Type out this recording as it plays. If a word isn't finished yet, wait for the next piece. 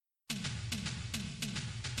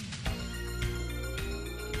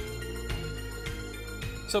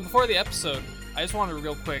So before the episode, I just wanted to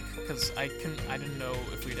real quick, because I didn't know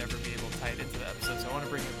if we'd ever be able to tie it into the episode, so I want to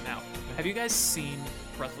bring it up now. Have you guys seen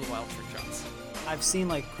Breath of the Wild trick shots? I've seen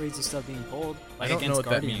like crazy stuff being pulled. Like, I don't know against what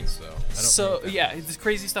Guardians. that means, though. I don't know So what that yeah, means. it's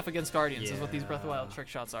crazy stuff against Guardians is what these Breath of the Wild Yeah. trick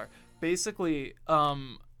shots are. Basically,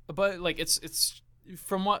 but like it's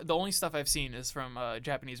from what the only stuff I've seen is from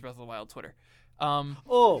Japanese Breath of the Wild Twitter.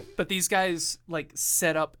 Oh, But these guys like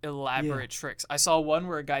set up elaborate tricks. I saw one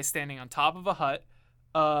where a guy's standing on top of a hut,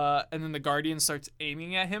 and then the Guardian starts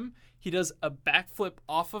aiming at him. He does a backflip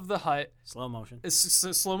off of the hut. slow motion.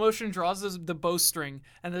 Slow motion draws the bowstring,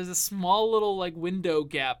 and there's a small little like window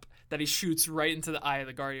gap that he shoots right into the eye of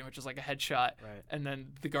the Guardian, which is like a headshot. Right. And then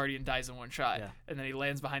the Guardian dies in one shot. Yeah. And then he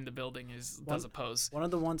lands behind the building and does a pose. One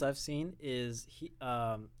of the ones I've seen is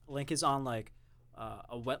Link is on like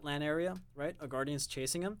a wetland area, right? A Guardian's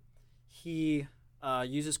chasing him. He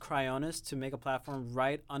uses Cryonis to make a platform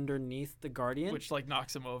right underneath the Guardian. Which like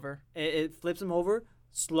knocks him over. It flips him over.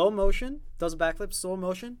 Slow motion. Does a backflip. Slow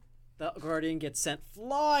motion. The Guardian gets sent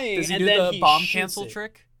flying. Does he and do then the bomb shoots cancel it.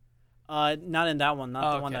 trick? Not in that one. Not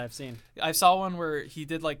Oh, the one okay. that I've seen. I saw one where he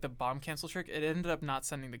did like the bomb cancel trick. It ended up not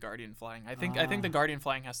sending the Guardian flying. I think the Guardian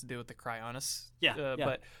flying has to do with the Cryonis. Yeah, yeah.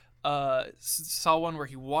 But saw one where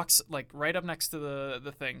he walks like right up next to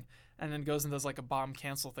the thing and then goes and does like a bomb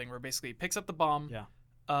cancel thing where basically he picks up the bomb,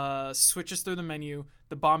 switches through the menu,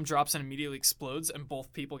 the bomb drops and immediately explodes, and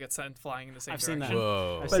both people get sent flying in the same I've seen direction. that.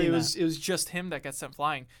 Whoa. I've But seen it was just him that got sent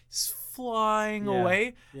flying. He's flying Yeah,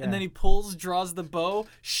 away, yeah. and then he draws the bow,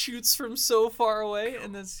 shoots from so far away,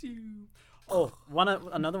 and then Oh,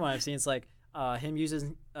 another one I've seen is like him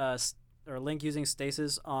using or Link using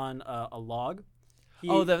stasis on a log.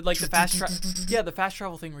 the fast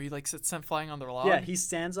travel thing where he like gets sent flying on the log. Yeah, he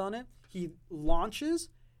stands on it. He launches.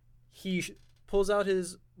 He pulls out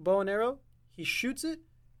his bow and arrow. He shoots it,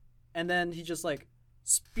 and then he just like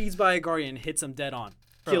speeds by a Guardian, hits him dead on,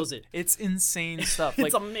 Bro, kills it. It's insane stuff.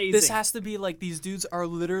 It's Like, amazing. This has to be like these dudes are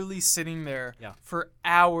literally sitting there Yeah. for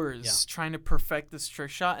hours Yeah. trying to perfect this trick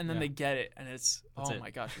shot, and then Yeah. they get it, and it's That's it.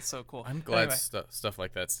 my gosh, it's so cool. I'm glad Anyway, stuff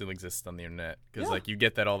like that still exists on the internet because Yeah. like you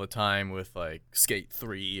get that all the time with like Skate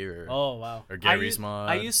 3 or Oh wow. Gary's mod.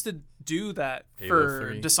 I used to do that Halo for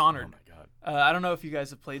 3. Dishonored. Oh my god. I don't know if you guys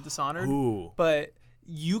have played Dishonored, Ooh. but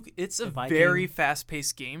it's a Viking. very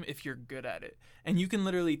fast-paced game if you're good at it. And you can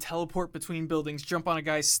literally teleport between buildings, jump on a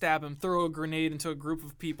guy, stab him, throw a grenade into a group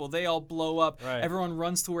of people. They all blow up. Right. Everyone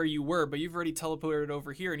runs to where you were, but you've already teleported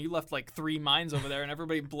over here, and you left like 3 mines over there, and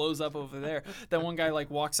everybody blows up over there. Then one guy like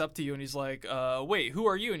walks up to you, and he's like, wait, who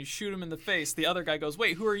are you? And you shoot him in the face. The other guy goes,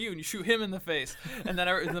 wait, who are you? And you shoot him in the face. And then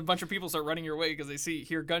a bunch of people start running your way because they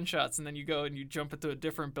hear gunshots, and then you go and you jump into a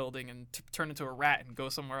different building and turn into a rat and go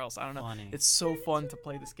somewhere else. I don't know. Funny. It's so fun to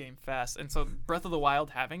play this game fast. And so Breath of the Wild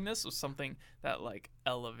having this was something that like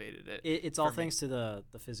elevated it. It's all for me. thanks to the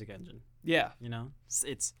physics engine. Yeah. You know,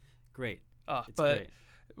 it's great. It's But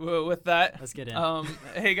great. with that, Let's get in.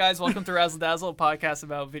 Hey guys, welcome to Razzle Dazzle, a podcast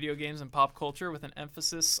about video games and pop culture with an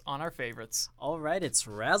emphasis on our favorites. All right, it's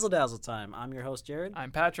Razzle Dazzle time. I'm your host Jared.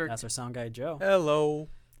 I'm Patrick. That's our sound guy Joe. Hello.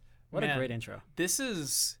 What a Man, great intro. This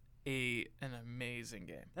is an amazing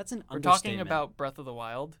game. That's an We're talking understatement. about Breath of the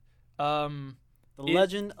Wild. The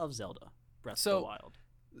Legend of Zelda: Breath of the Wild.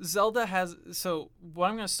 Zelda has what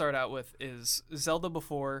I'm going to start out with is Zelda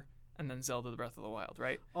before and then Zelda the Breath of the Wild,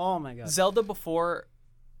 right? Oh my god. Zelda before,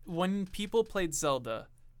 when people played Zelda,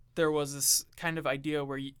 there was this kind of idea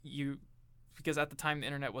where you because at the time the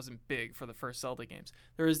internet wasn't big for the first Zelda games,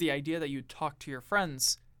 there was the idea that you'd talk to your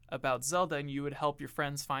friends about Zelda and you would help your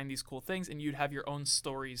friends find these cool things and you'd have your own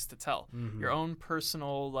stories to tell. Your own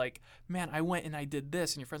personal, like, man, I went and I did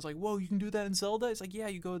this, and your friend's like, whoa, you can do that in Zelda? It's like, yeah,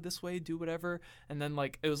 you go this way, do whatever. And then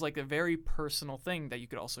like it was like a very personal thing that you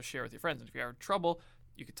could also share with your friends. And if you had trouble,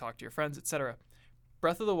 you could talk to your friends, etc.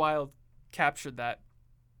 Breath of the Wild captured that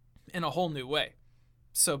in a whole new way.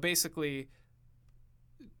 So basically,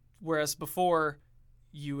 whereas before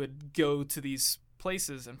you would go to these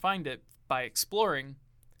places and find it by exploring,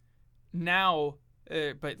 now,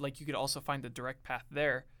 but like you could also find the direct path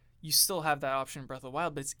there. You still have that option in Breath of the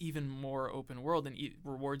Wild, but it's even more open world and it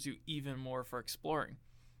rewards you even more for exploring.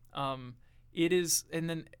 It is, and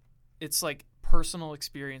then it's like personal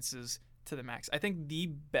experiences to the max. I think the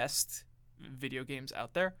best video games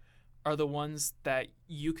out there are the ones that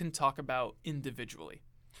you can talk about individually.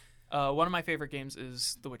 One of my favorite games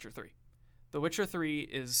is The Witcher 3. The Witcher 3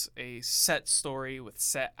 is a set story with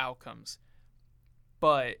set outcomes.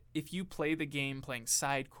 But if you play the game playing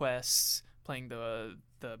side quests, playing the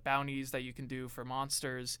bounties that you can do for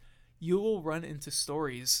monsters, you will run into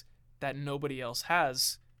stories that nobody else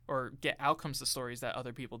has, or get outcomes to stories that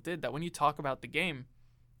other people did, that when you talk about the game,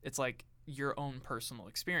 It's like your own personal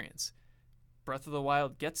experience. Breath of the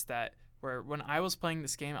Wild gets that, where when I was playing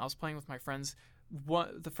this game, I was playing with my friends.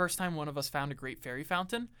 The first time one of us found a Great Fairy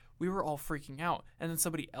Fountain, we were all freaking out. And then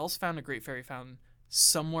somebody else found a Great Fairy Fountain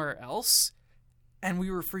somewhere else, and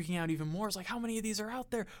we were freaking out even more. It's like, how many of these are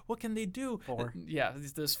out there? What can they do? 4. Yeah,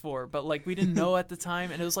 there's 4. But like, we didn't know at the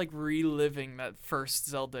time, and it was like reliving that first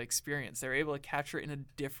Zelda experience. They were able to capture it in a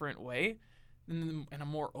different way, in a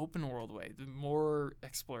more open world way, more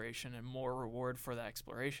exploration and more reward for that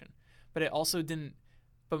exploration. But it also didn't.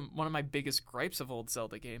 But one of my biggest gripes of old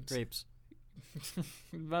Zelda games. Grapes.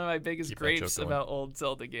 One of my biggest Keep that joke gripes going. about old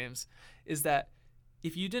Zelda games is that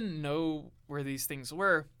if you didn't know where these things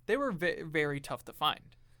were, they were very tough to find.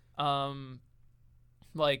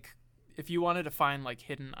 Like, if you wanted to find like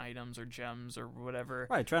hidden items or gems or whatever,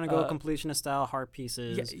 Right, trying to go completionist style, heart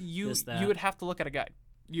pieces. yeah, you that. would have to look at a guide.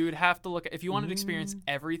 You would have to look at, if you wanted to experience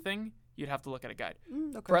everything, you'd have to look at a guide.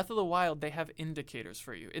 Okay. Breath of the Wild, they have indicators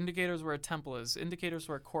for you. Indicators where a temple is. Indicators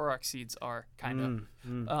where Korok seeds are, kind of.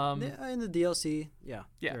 In the DLC, yeah,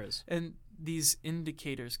 Yeah. there is. And these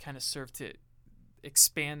indicators kind of serve to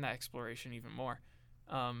expand that exploration even more.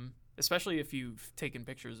 Especially if you've taken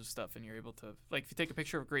pictures of stuff and you're able to, like, if you take a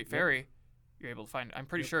picture of Great Fairy, you're able to find, I'm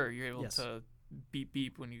pretty sure you're able Yes. to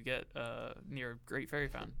beep when you get near Great Fairy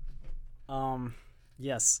Fountain.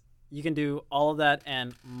 Yes, you can do all of that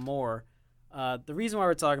and more. The reason why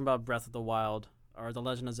we're talking about Breath of the Wild, or The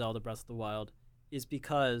Legend of Zelda Breath of the Wild, is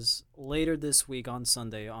because later this week on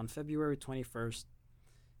Sunday, on February 21st,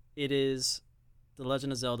 it is The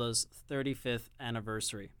Legend of Zelda's 35th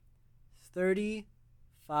anniversary.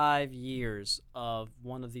 35 years of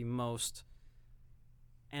one of the most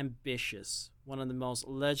ambitious, one of the most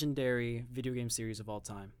legendary video game series of all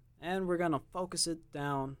time. And we're going to focus it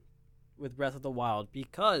down with Breath of the Wild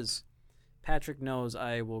because Patrick knows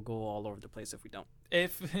I will go all over the place if we don't.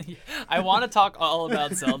 If I want to talk all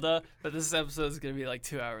about Zelda, but this episode is going to be like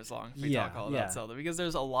 2 hours long if we talk all about Zelda, because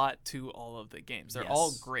there's a lot to all of the games. They're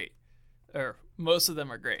all Yes. great, or most of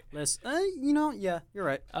them are great. Yeah, you're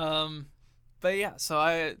right. But yeah,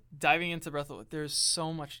 so diving into Breath of the Wild, there's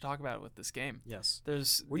so much to talk about with this game. Yes.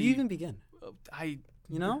 There's Where do you even begin?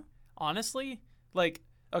 Honestly, like,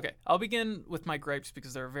 okay, I'll begin with my gripes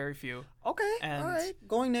because there are very few. Okay, And all right.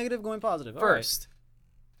 Going negative, going positive. First,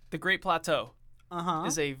 the Great Plateau Uh-huh.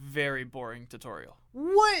 is a very boring tutorial.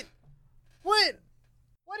 What? What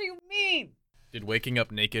do you mean? Did waking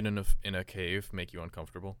up naked in a cave make you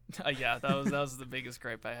uncomfortable? Yeah, that was the biggest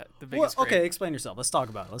gripe I had. The Well, biggest gripe. okay, explain yourself. Let's talk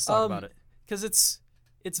about it. Because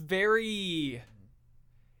it's very,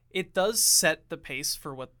 it does set the pace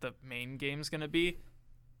for what the main game's gonna be,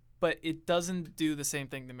 but it doesn't do the same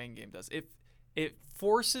thing the main game does. It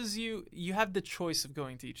forces you have the choice of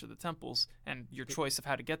going to each of the temples and your choice of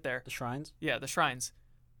how to get there. The shrines? Yeah, the shrines.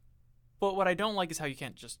 But what I don't like is how you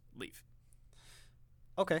can't just leave.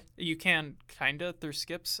 Okay. You can kinda through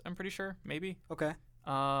skips, I'm pretty sure, maybe. Okay.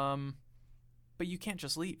 But you can't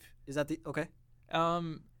just leave. Is that the okay?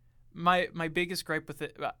 My biggest gripe with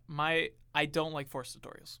it, I don't like forced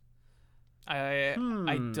tutorials. I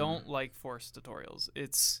don't like forced tutorials.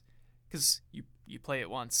 It's because you play it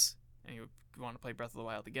once and you want to play Breath of the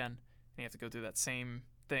Wild again, and you have to go through that same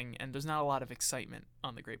thing, and there's not a lot of excitement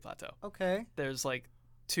on the Great Plateau. Okay. There's like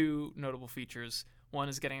 2 notable features. One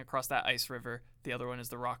is getting across that ice river. The other one is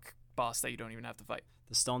the rock boss that you don't even have to fight.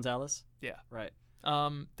 The Stone Talus? Yeah. Right.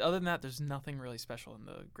 Other than that, there's nothing really special in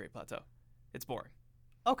the Great Plateau. It's boring.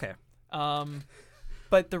 Okay.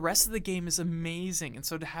 But the rest of the game is amazing, and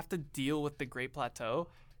so to have to deal with the Great Plateau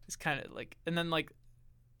is kind of like, and then like,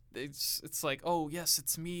 it's like, oh yes,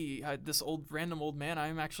 it's me, this random old man.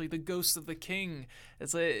 I'm actually the ghost of the king.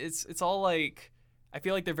 It's all like, I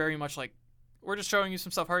feel like they're very much like, we're just showing you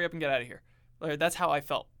some stuff. Hurry up and get out of here. Like, that's how I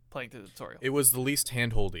felt playing through the tutorial. It was the least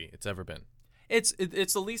handholdy it's ever been. It's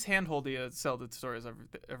the least handholdy a Zelda tutorial has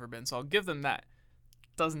ever been, so I'll give them that.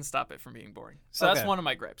 Doesn't stop it from being boring. So that's Okay. one of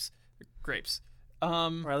my gripes.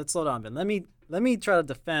 All right, let's slow down, Ben. Let me try to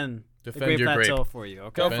defend the Defend Great your Plateau grape. for you.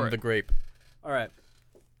 Okay. Go Defend for it. the grape. All right.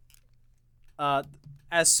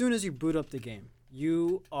 As soon as you boot up the game,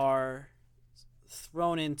 you are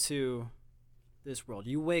thrown into this world.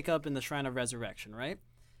 You wake up in the Shrine of Resurrection, right?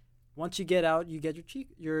 Once you get out, you get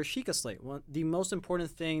your Sheikah Slate. The most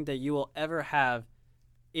important thing that you will ever have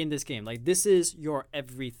in this game. Like, this is your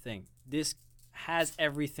everything. This has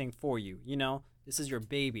everything for you, you know? This is your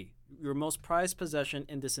baby, your most prized possession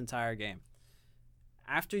in this entire game.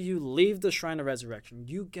 After you leave the Shrine of Resurrection,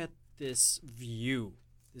 you get this view,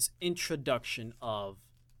 this introduction of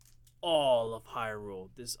all of Hyrule,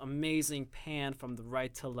 this amazing pan from the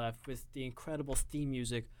right to left with the incredible theme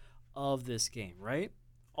music of this game, right?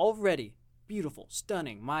 already beautiful,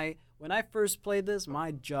 stunning. When I first played this,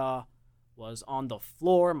 my jaw was on the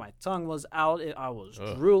floor, my tongue was out, I was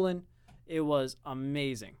drooling. It was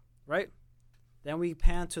amazing, right? Then we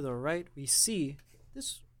pan to the right, we see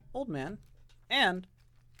this old man and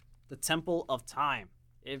the Temple of Time.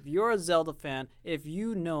 If you're a Zelda fan, if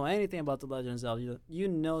you know anything about The Legend of Zelda, you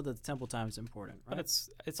know that the Temple of Time is important, right? But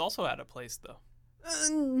it's also out of place though.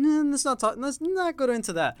 Let's not go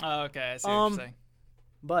into that. Oh, okay, I see what you're saying.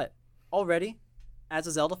 But already, as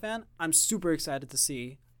a Zelda fan, I'm super excited to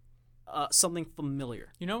see something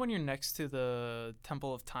familiar. You know, when you're next to the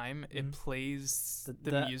Temple of Time, it plays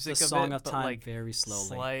the music the of Song it, of but Time like very slowly.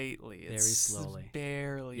 Slightly. Very It's slowly.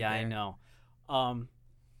 Barely. Yeah, there. I know.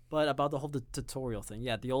 But about the whole tutorial thing,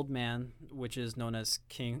 yeah, the old man, which is known as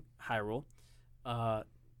King Hyrule,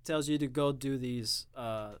 tells you to go do these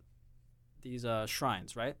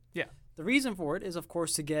shrines, right? Yeah. The reason for it is, of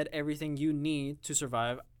course, to get everything you need to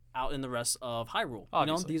survive out in the rest of Hyrule. Obviously. You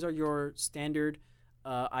know, these are your standard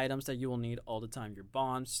items that you will need all the time. Your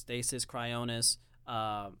bombs, stasis, cryonis,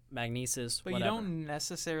 magnesis, But whatever. you don't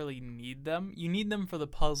necessarily need them. You need them for the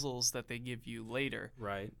puzzles that they give you later.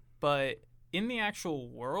 Right. But in the actual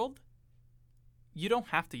world, you don't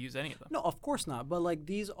have to use any of them. No, of course not. But like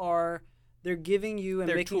they're giving you and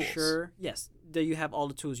They're making tools. sure, yes, that you have all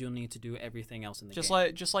the tools you'll need to do everything else in the Just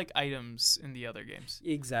game. like items in the other games.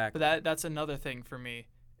 Exactly. But that's another thing for me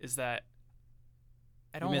is that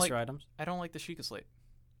I You don't miss like your items. I don't like the Sheikah Slate.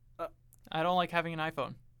 Uh, I don't like having an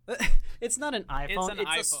iPhone. It's not an iPhone. an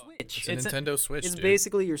It's a iPhone. Switch. It's a Nintendo Switch, It's dude.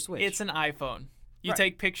 basically your Switch. It's an iPhone. You Right.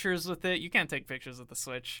 take pictures with it. You can't take pictures with the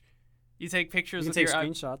Switch. You take you pictures can with take your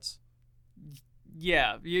screenshots.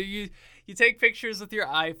 Yeah, you take pictures with your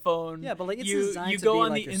iPhone. Yeah, but, like, it's you designed you to go be on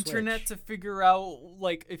like the your internet Switch. to figure out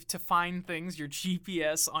like if to find things, your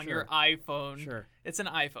GPS on your Sure. iPhone. Sure. It's an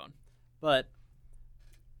iPhone. But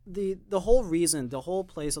the whole reason, the whole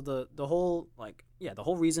place of the whole the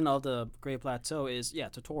whole reason of the Great Plateau is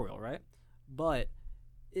tutorial, right? But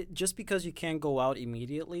just because you can't go out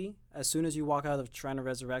immediately, as soon as you walk out of Shrine of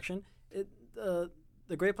Resurrection,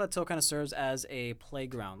 the Great Plateau kind of serves as a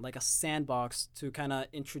playground, like a sandbox to kind of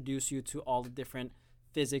introduce you to all the different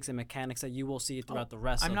physics and mechanics that you will see throughout the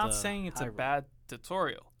rest I'm of not the saying it's a Hyrule. bad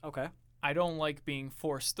tutorial. Okay. I don't like being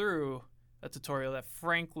forced through a tutorial that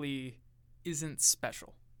frankly isn't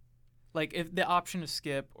special. Like if the option to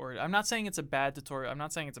skip, or I'm not saying it's a bad tutorial. I'm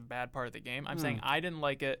not saying it's a bad part of the game. I'm saying I didn't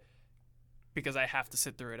like it because I have to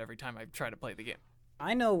sit through it every time I try to play the game.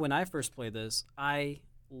 I know when I first played this, I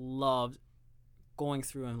loved going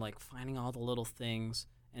through and like finding all the little things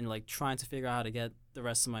and like trying to figure out how to get the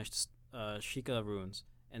rest of my Sheikah runes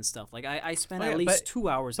and stuff. Like I spent Oh, yeah, at least but- 2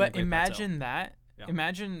 hours. in the But Great imagine that. Yeah.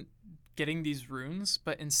 Imagine getting these runes,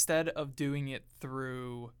 but instead of doing it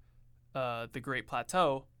through the Great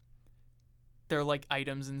Plateau, they're like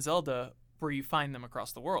items in Zelda where you find them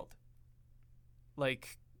across the world.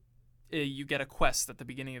 Like you get a quest at the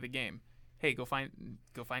beginning of the game. Hey, go find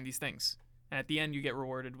these things, and at the end you get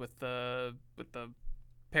rewarded with the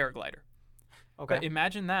paraglider. Plateau. Okay. But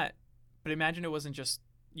imagine that. But imagine it wasn't just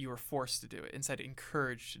you were forced to do it, instead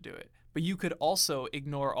encouraged to do it. But you could also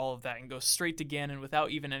ignore all of that and go straight to Ganon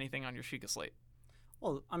without even anything on your Sheikah Slate.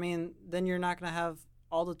 Well, I mean, then you're not gonna have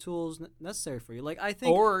all the tools necessary for you. Like I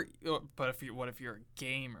think. But what if you're a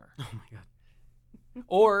gamer? Oh my god.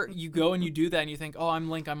 Or you go and you do that and you think, oh, I'm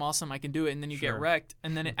Link, I'm awesome, I can do it, and then you Sure. get wrecked,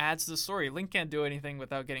 and then it adds to the story. Link can't do anything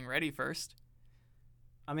without getting ready first.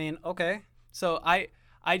 I mean, okay. So I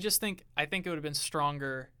just think it would have been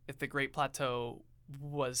stronger if the Great Plateau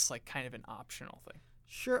was like kind of an optional thing.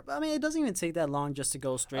 Sure, but I mean, it doesn't even take that long just to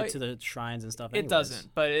go straight to the shrines and stuff. It anyways.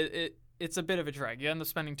 doesn't, but it's a bit of a drag. You end up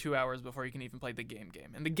spending 2 hours before you can even play the game.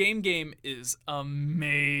 And the game is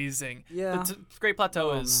amazing. Yeah. The Great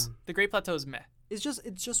Plateau Oh, is man. the Great Plateau is meh. It's just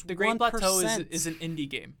The Great Plateau 1%. is an indie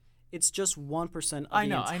game. It's just 1% of I the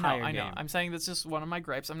know. entire game. I'm saying that's just one of my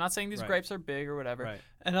gripes. I'm not saying these Right. gripes are big or whatever. Right.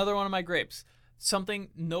 Another one of my gripes. Something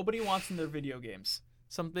nobody wants in their video games.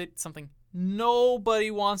 Something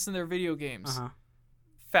nobody wants in their video games. Uh huh.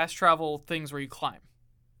 Fast travel things where you climb.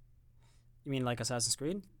 You mean like Assassin's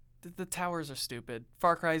Creed? The towers are stupid.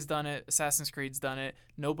 Far Cry's done it. Assassin's Creed's done it.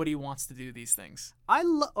 Nobody wants to do these things.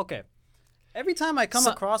 Okay. Every time I come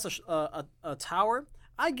So- across a tower,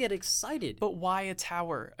 I get excited. But why a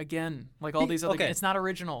tower again? Like all these other okay. games, it's not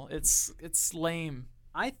original. It's lame.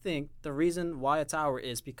 I think the reason why a tower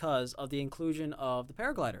is because of the inclusion of the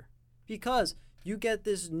paraglider. Because you get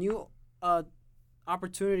this new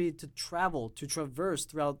opportunity to travel, to traverse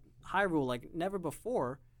throughout Hyrule like never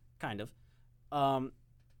before, kind of.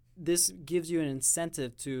 This gives you an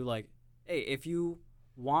incentive to like, hey, if you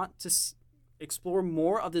want to explore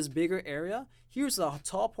more of this bigger area, here's a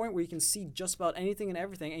tall point where you can see just about anything and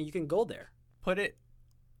everything, and you can go there. Put it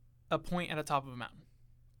a point at the top of a mountain.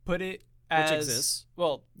 Put it Which as exists.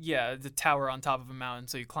 well, yeah, the tower on top of a mountain,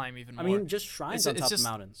 so you climb even more. I mean, just shrines on It's top just- of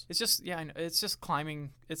mountains. It's just I know, it's just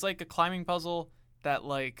climbing. It's like a climbing puzzle that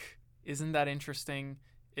like isn't that interesting.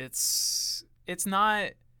 It's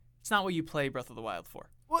not what you play Breath of the Wild for.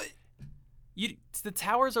 What? The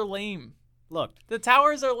towers are lame. Look, The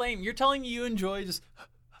towers are lame. You're telling me you enjoy just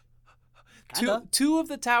kinda. two of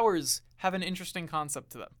the towers have an interesting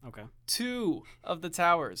concept to them. Okay. 2 of the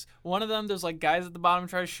towers. One of them, there's like guys at the bottom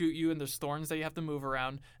try to shoot you, and there's thorns that you have to move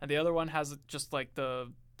around. And the other one has just like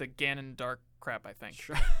the Ganon Dark crap, I think.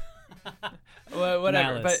 Sure.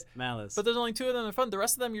 Whatever. Malice. But there's only 2 of them in front. The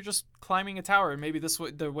rest of them, you're just climbing a tower, and maybe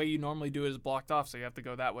the way you normally do it is blocked off, so you have to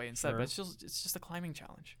go that way instead. Sure. But it's just a climbing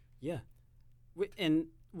challenge. Yeah. And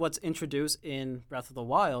what's introduced in Breath of the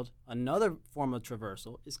Wild, another form of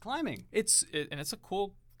traversal, is climbing. And it's a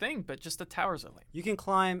cool thing, but just the towers are lame. You can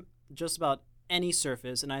climb just about any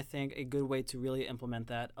surface, and I think a good way to really implement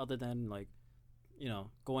that, other than like,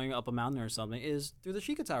 going up a mountain or something, is through the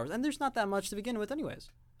Sheikah Towers. And there's not that much to begin with, anyways.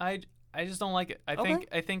 I just don't like it. Okay.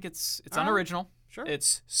 I think it's All right. unoriginal. Sure.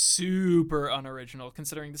 It's super unoriginal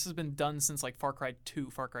considering this has been done since like Far Cry 2,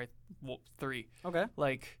 Far Cry 3. Okay.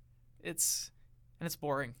 Like it's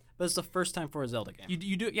boring. But it's the first time for a Zelda game.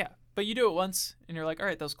 You do it, yeah, but you do it once and you're like, all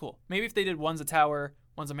right, that was cool. Maybe if they did one's a tower,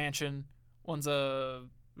 one's a mansion, one's a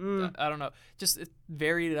I don't know, just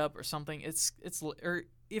varied it up or something. Or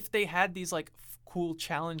if they had these like cool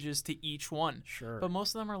challenges to each one. Sure. But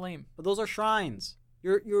most of them are lame. But those are shrines.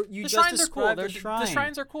 You The just shrines are cool. described a shrine. The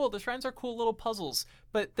shrines are cool. The shrines are cool little puzzles.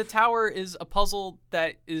 But the tower is a puzzle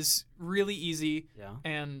that is really easy Yeah.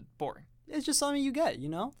 and boring. It's just something you get,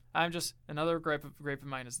 I'm just another gripe of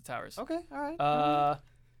mine is the towers. Okay, all right.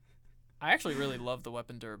 I actually really love the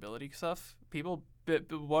weapon durability stuff.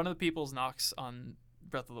 One of the people's knocks on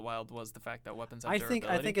Breath of the Wild was the fact that weapons have durability.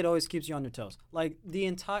 I think it always keeps you on your toes. Like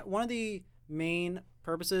one of the main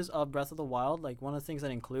purposes of Breath of the Wild, like one of the things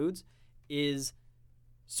that includes, is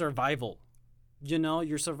survival.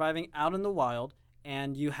 You're surviving out in the wild,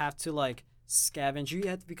 and you have to like scavenge. You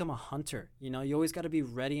have to become a hunter. You always got to be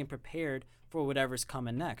ready and prepared for whatever's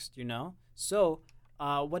coming next. So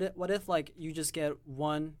what if like you just get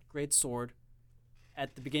one great sword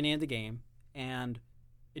at the beginning of the game and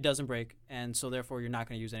it doesn't break, and so therefore you're not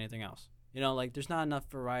going to use anything else. Like there's not enough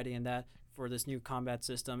variety in that for this new combat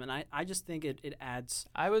system, and I just think it adds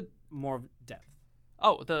more depth.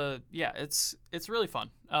 Oh, it's really fun.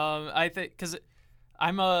 I think because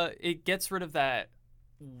it gets rid of that.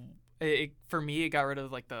 For me, it got rid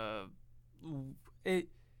of like it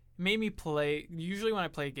made me play. Usually, when I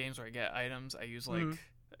play games where I get items, I use like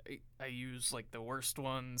I use like the worst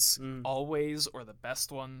ones always or the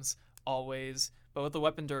best ones always. But with the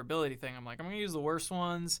weapon durability thing, I'm like, I'm gonna use the worst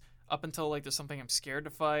ones up until like there's something I'm scared to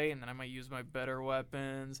fight, and then I might use my better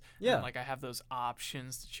weapons. Yeah. And, like I have those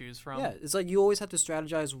options to choose from. Yeah, it's like you always have to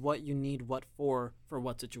strategize what you need what for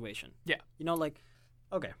what situation. Yeah.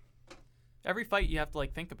 Okay. Every fight you have to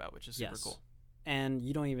like think about, which is super Yes. cool. And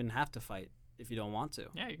you don't even have to fight if you don't want to.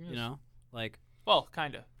 Yeah, you can just, Like well,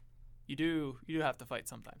 kinda. You do have to fight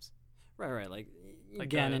sometimes. right, like Ganon,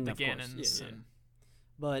 Ganon, the of course. Ganons Yeah. and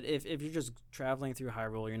But if you're just traveling through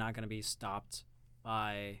Hyrule, you're not going to be stopped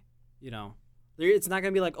by, it's not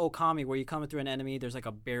going to be like Okami where you come through an enemy, there's like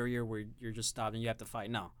a barrier where you're just stopped and you have to fight.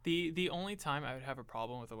 No. the only time I would have a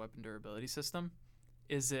problem with a weapon durability system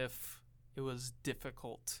is if it was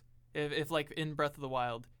difficult. If like in Breath of the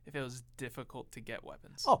Wild, if it was difficult to get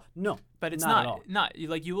weapons. Oh, no. But it's not at all. not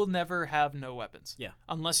like you will never have no weapons. Yeah.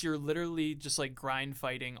 Unless you're literally just like grind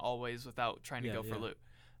fighting always without trying to go for loot.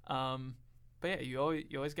 But yeah, you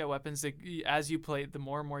always get weapons. As you play, the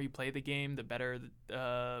more and more you play the game, the better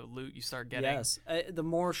loot you start getting. Yes. The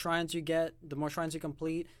more shrines you get, the more shrines you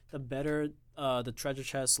complete, the better the treasure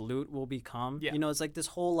chest loot will become. Yeah. It's like this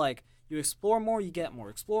whole like you explore more, you get more.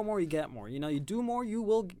 Explore more, you get more. You do more, you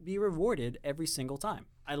will be rewarded every single time.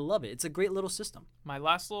 I love it. It's a great little system. My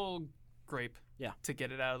last little grape. Yeah. To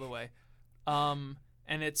get it out of the way,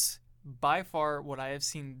 and it's by far what I have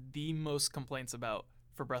seen the most complaints about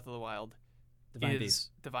for Breath of the Wild. Divine is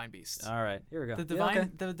Beast. Divine Beasts. All right, here we go. The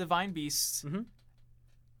Yeah, divine beasts. Mhm.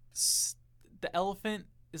 The elephant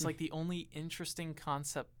is like the only interesting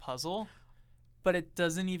concept puzzle, but it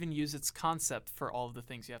doesn't even use its concept for all of the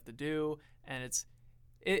things you have to do, and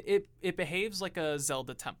it behaves like a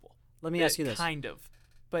Zelda temple. Let me ask you this. Kind of,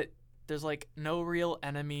 but there's like no real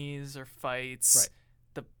enemies or fights. Right.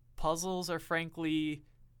 The puzzles are frankly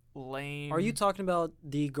lame. Are you talking about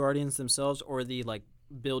the guardians themselves or the like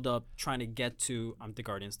build up trying to get to the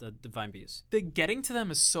Guardians, the Divine Beasts. The getting to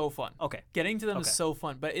them is so fun. Okay. Getting to them is Okay. so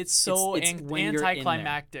fun, but it's so It's when you're in there.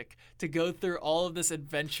 anticlimactic to go through all of this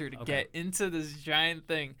adventure to Okay. get into this giant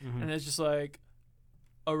thing, Mhm. and it's just like,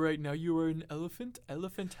 all right, now you are an elephant.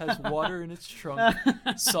 Elephant has water in its trunk.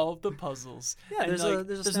 Solve the puzzles. Yeah, And, there's like, a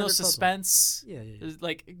there's no standard puzzle. suspense. Yeah, yeah, yeah. There's,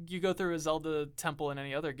 like, you go through a Zelda temple in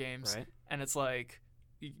any other games, Right. and it's like,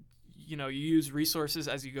 you know, you use resources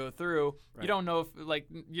as you go through. Right. You don't know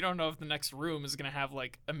if the next room is gonna have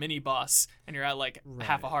like a mini boss, and you're at like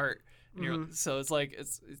half a Right. heart. And you're, so it's like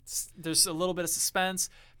it's there's a little bit of suspense,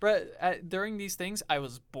 but during these things, I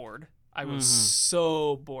was bored. I was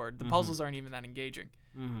so bored. The puzzles aren't even that engaging,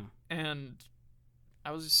 and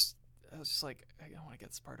I was just like, I want to get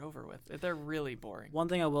this part over with. They're really boring. One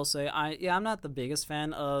thing I will say, I'm not the biggest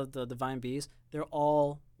fan of the Divine Beasts. They're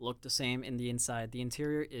all look the same in the inside. The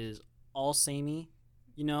interior is all samey.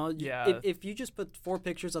 You know, Yeah. If you just put 4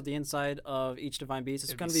 pictures of the inside of each Divine Beast, it's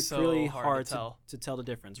It'd going be to be so really hard hard to tell. to tell the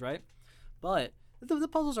difference, right? But the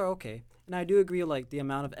puzzles are okay, and I do agree. Like the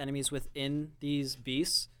amount of enemies within these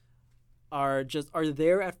beasts are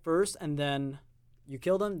there at first, and then you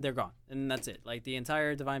kill them, they're gone, and that's it. Like the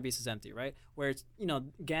entire Divine Beast is empty, right? Where it's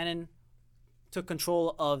Ganon took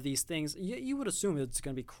control of these things. You would assume it's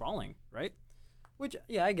going to be crawling, right? Which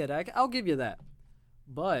yeah, I get it. I'll give you that,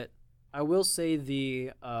 but I will say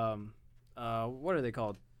the what are they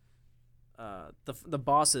called? The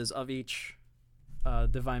bosses of each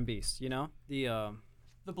Divine Beast. You know The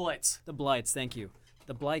blights. the Blights. Thank you,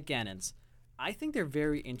 the Blight Ganons. I think they're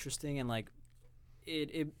very interesting and like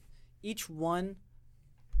each one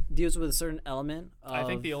deals with a certain element. I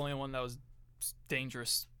think the only one that was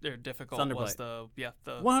dangerous or difficult was Thunderblight.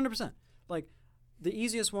 the 100%. Like the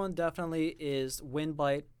easiest one definitely is Wind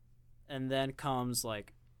Blight, and then comes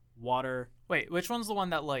like Water Wait, which one's the one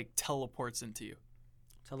that like teleports into you?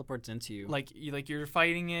 teleports into you. Like you're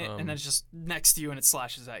fighting it and then it's just next to you and it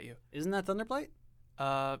slashes at you. Isn't that Thunderblight?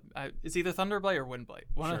 It's either Thunderblight or Windblight.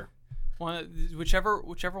 Sure.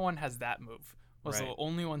 Whichever one has that move was the Right.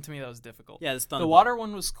 only one to me that was difficult. Yeah, it's Thunderblight. The water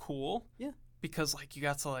one was cool. Yeah. Because like you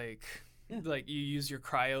got to like Yeah. like you use your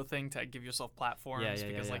cryo thing to give yourself platforms Yeah,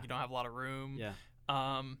 because like yeah. you don't have a lot of room. Yeah.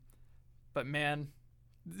 But man,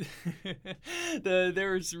 they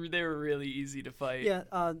were really easy to fight.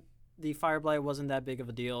 Yeah. The Fire Blight wasn't that big of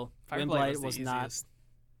a deal. Wind Blight was the not. easiest.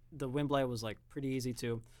 The Wind Blight was like pretty easy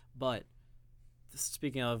too. But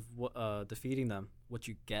speaking of defeating them, what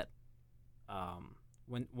you get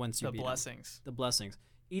once you The beat 'em. blessings. The blessings.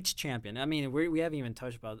 Each champion. I mean, we haven't even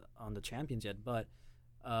touched on the champions yet, but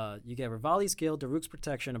you get Rivali's Guild, Daruk's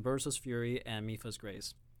Protection, Aburso's Fury, and Mipha's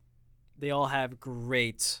Grace. They all have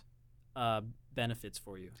great benefits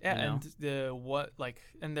for you. Yeah, you know?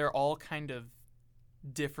 and they're all kind of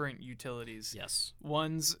different utilities. Yes.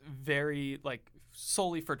 One's very like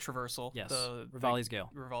solely for traversal. Yes. The Rivali's Gale.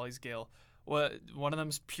 Rivali's Gale. One of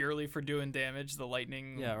them's purely for doing damage. The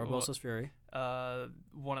lightning. Yeah, Urbosa's Fury.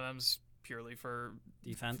 One of them's purely for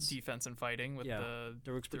Defense. and fighting with Yeah. the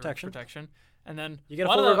Daruk's Daruk's Protection. And then You get a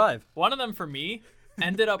one full of them- revive. One of them for me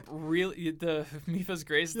ended up really the Mipha's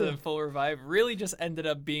Grace, the Yeah. full revive, really just ended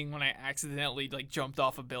up being when I accidentally like jumped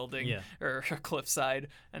off a building Yeah. or a cliffside,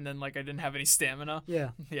 and then like I didn't have any stamina.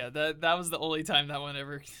 Yeah. Yeah, that was the only time that one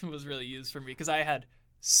ever was really used for me because I had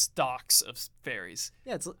stocks of fairies.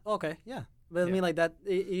 Yeah, it's okay. Yeah. But I Yeah. mean, like that.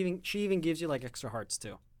 She even gives you like extra hearts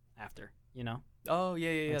too, after. You know. Oh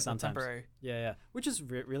yeah, the sometimes. temporary. Yeah. Which is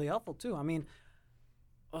really helpful too. I mean,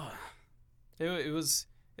 It was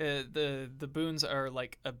the boons are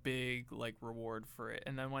like a big like reward for it,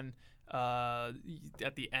 and then when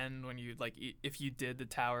at the end when you like if you did the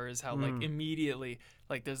towers, how like immediately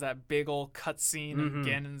like there's that big old cutscene and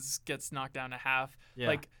Ganon's gets knocked down to half. Yeah.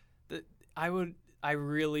 Like I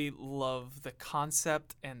really love the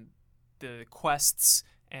concept and the quests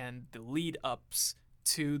and the lead ups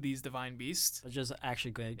to these divine beasts. but just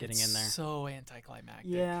actually getting It's in there. so anticlimactic.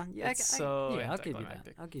 Yeah. It's so I'll give you that.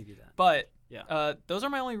 anticlimactic. I'll give you that. But Yeah. those are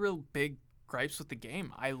my only real big gripes with the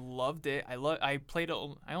game. I loved it. I only played a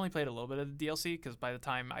little bit of the DLC because by the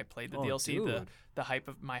time I played the Oh, DLC, dude. the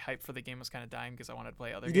hype for the game was kind of dying because I wanted to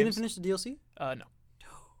play other You games. didn't finish the DLC? No.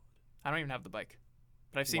 I don't even have the bike,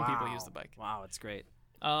 but I've seen people use the bike. Wow, it's great.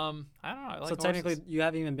 I don't know. I like So technically, horses. you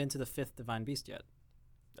haven't even been to the 5th Divine Beast yet.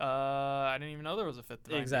 I didn't even know there was a fifth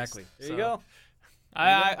Divine Beast. There So you go.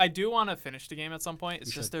 I do want to finish the game at some point. It's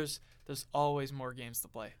You just should. there's always more games to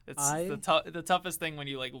play. It's I- the toughest thing when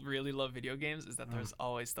you like really love video games is that there's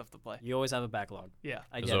always stuff to play. You always have a backlog. Yeah.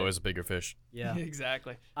 I There's get always a bigger fish. it. Yeah.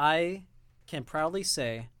 Exactly. I can proudly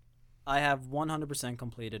say I have 100%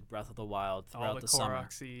 completed Breath of the Wild all throughout the the summer.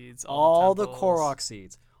 Korok seeds, All the temples. Korok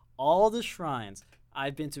seeds, all the shrines.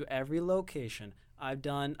 I've been to every location.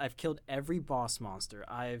 I've killed every boss monster.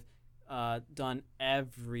 I've done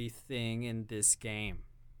everything in this game.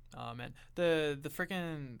 Oh man, the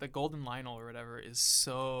freaking the golden Lionel or whatever is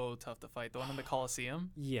so tough to fight. The one in the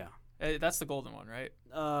Colosseum. Yeah. That's the golden one, right?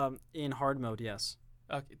 In hard mode, yes.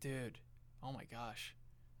 Okay, dude. Oh my gosh.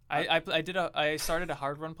 I started a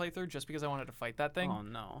hard run playthrough just because I wanted to fight that thing. Oh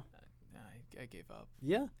no. I gave up.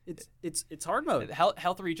 Yeah, it's hard mode.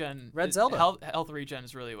 Health regen. Red Zelda. Health regen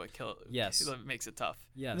is really what Yes. makes it tough.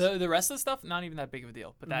 Yes. The rest of the stuff not even that big of a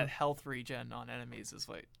deal, but that health regen on enemies is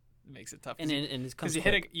what makes it tough. And it comes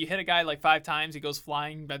because you hit a guy like 5 times, he goes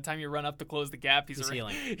flying. By the time you run up to close the gap, he's already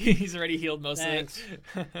healing. He's already healed most Thanks.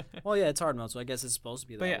 of it. Well, yeah, it's hard mode, so I guess it's supposed to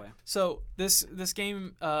be that way. So this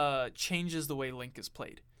game changes the way Link is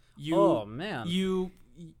played. Oh man.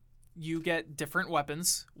 You get different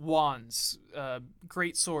weapons, wands,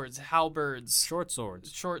 great swords, halberds, Short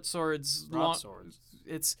swords, long swords,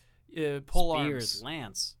 it's pole spears, arms.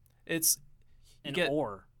 lance, It's an get-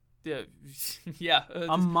 oar, yeah,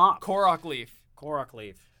 a mop, Korok leaf. Korok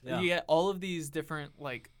leaf. Yeah. You get all of these different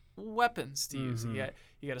like weapons to use. Mhm.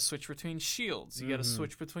 You got to switch between shields. You got to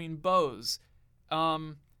switch between bows.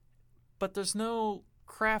 But there's no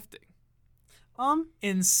crafting.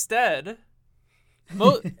 Instead,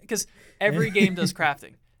 because every game does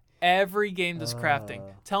crafting. Every game does crafting.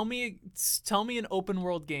 Tell me an open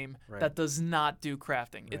world game that does not do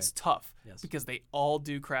crafting. It's tough because they all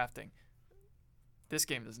do crafting. This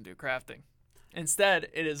game doesn't do crafting. Instead,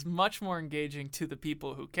 it is much more engaging to the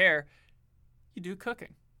people who care. You do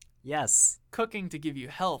cooking. Yes. Cooking to give you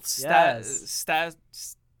health, Yes.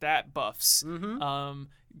 stat buffs, Mm-hmm.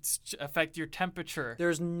 affect your temperature.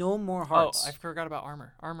 There's no more hearts. Oh, I forgot about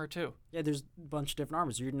armor. Armor too. Yeah, there's a bunch of different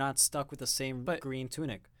armors. You're not stuck with the same green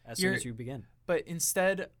tunic as soon you're- as you begin. But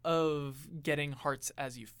instead of getting hearts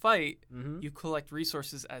as you fight, Mm-hmm. you collect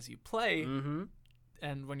resources as you play. Mm-hmm.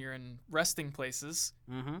 And when you're in resting places,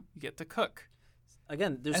 Mm-hmm. you get to cook.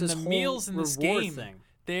 Again, there's And this the whole meals in this reward game, thing.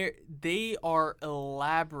 They are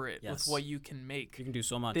elaborate Yes. with what you can make. You can do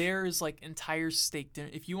so much. There's like entire steak dinner.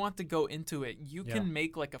 If you want to go into it, you Yeah. can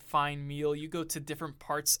make like a fine meal. You go to different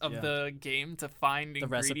parts of Yeah. the game to find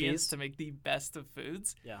ingredients recipes. to make the best of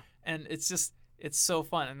foods. Yeah. And it's so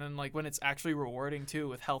fun. And then like when it's actually rewarding too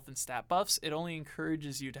with health and stat buffs, it only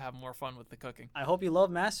encourages you to have more fun with the cooking. I hope you love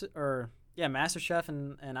Master Chef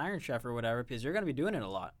and Iron Chef or whatever, because you're gonna be doing it a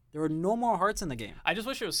lot. There are no more hearts in the game. I just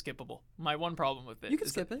wish it was skippable. My one problem with it. You can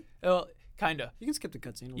is skip it. Well, kinda. You can skip the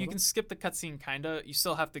cutscene. You can skip the cutscene, kinda. You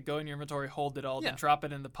still have to go in your inventory, hold it all, Yeah. then drop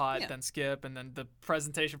it in the pot, Yeah. then skip, and then the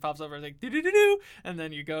presentation pops over like do do do do, and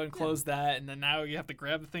then you go and close that, and then now you have to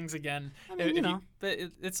grab the things again. I mean, But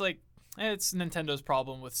it's like it's Nintendo's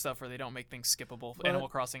problem with stuff where they don't make things skippable. But- Animal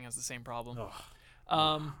Crossing has the same problem.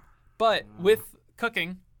 Ugh. But with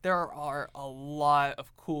cooking, there are a lot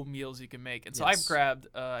of cool meals you can make, and so I've Yes. grabbed.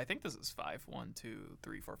 I think this is 5, 1, 2,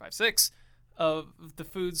 3, 4, 5, 6 of the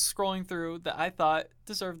foods scrolling through that I thought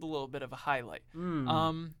deserved a little bit of a highlight.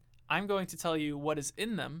 I'm going to tell you what is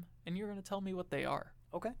in them, and you're going to tell me what they are.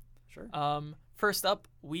 Okay, sure. First up,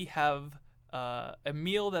 we have a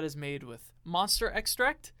meal that is made with monster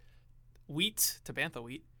extract, wheat, Tabantha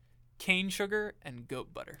wheat, cane sugar, and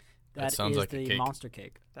goat butter. That sounds is like a the cake. monster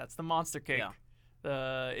cake. That's the monster cake.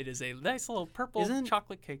 Yeah. It is a nice little purple Isn't-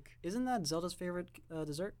 chocolate cake. Isn't that Zelda's favorite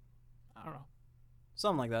dessert? I don't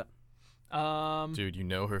Something like that. know. Dude, you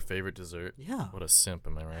know her favorite dessert? Yeah. What a simp,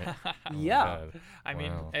 am I right? Oh my Yeah. God. I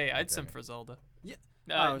mean, Wow, hey, I'd okay. simp for Zelda. Yeah.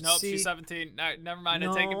 Nope, see- she's 17. No, never mind.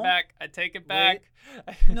 I take it No. back. I take it back.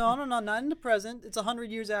 No, not in the present. It's 100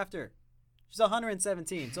 years after. She's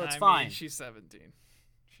 117, so it's I fine. mean, she's 17.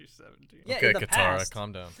 She's 17. Yeah, Okay, in the Katara, past.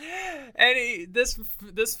 calm down.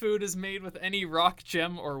 This food is made with any rock,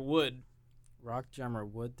 gem, or wood. Rock, gem, or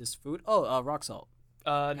wood. This food. Oh, rock salt.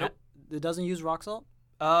 Nope. It doesn't use rock salt.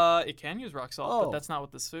 It can use rock salt, Oh. but that's not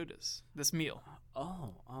what this food is. This meal.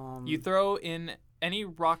 Oh. You throw in any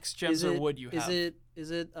rocks, gems, or wood you have. Is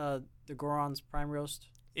it the Goron's prime roast?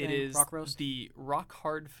 It thing? is rock roast. the rock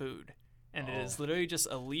hard food, and it is literally just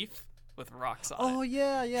a leaf with rocks on Oh it.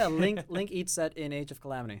 yeah. Link eats that in Age of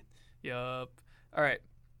Calamity. Yup. All right.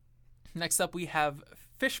 Next up, we have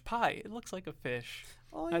fish pie. It looks like a fish.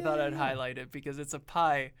 Oh I thought I'd highlight it because it's a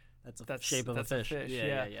pie. That's a That's- shape of that's a a fish. fish,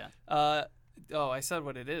 Yeah. I said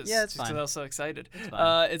what it is. Yeah, it's just 'cause fine. I was so excited. It's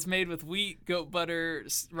fine. It's made with wheat, goat butter,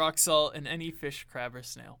 rock salt, and any fish, crab, or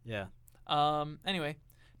snail. Yeah. Anyway,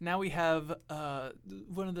 now we have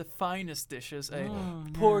one of the finest dishes, a Oh,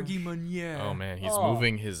 porgy meuniere. Oh man, he's Oh.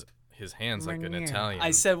 moving his his hands like an Meunier. Italian.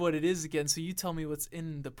 I said what it is again, so you tell me what's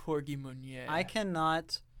in the Porgy Meunier. I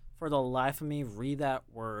cannot, for the life of me, read that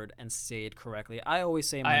word and say it correctly. I always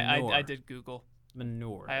say I manure. I did Google.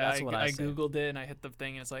 Manure. That's what I say. Googled it and I hit the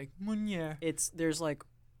thing and it's like Meunier. There's like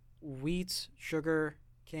wheat, sugar,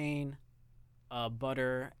 cane,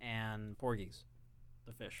 butter, and porgies,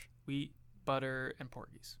 the fish. Wheat, butter, and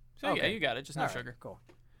porgies. So yeah, Okay. you got it. Just no All right, sugar. Cool.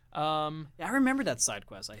 Yeah, Yeah, I remember that side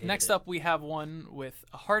quest. I hated next it. up, we have one with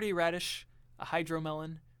a hardy radish, a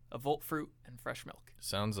hydromelon, a volt fruit, and fresh milk.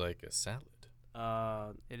 Sounds like a salad.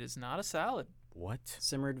 It is not a salad. What?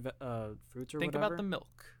 Simmered fruits or Think whatever. about the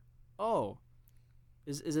milk. Oh,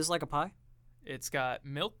 is this like a pie? It's got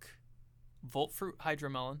milk, volt fruit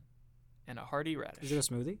hydromelon, and a hardy radish. Is it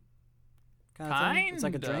a smoothie? Kind of thing? It's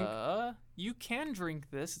like a drink. You can drink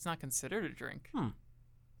this. It's not considered a drink.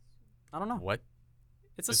 I don't know. What?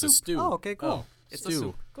 It's a It's soup. a stew. Oh, okay, cool. Oh, It's a stew.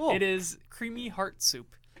 soup. Cool. It is creamy heart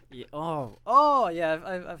soup. Yeah. Oh, yeah.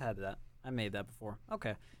 I've had that. I made that before.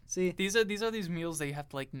 Okay. See, These are these meals that you have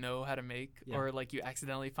to like know how to make, Yeah. or like you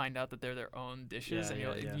accidentally find out that they're their own dishes, Yeah, and yeah,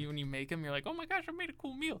 you're, yeah. You, when you make them, you're like, oh my gosh, I made a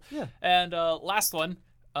cool meal. Yeah. And last one,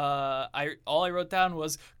 all I wrote down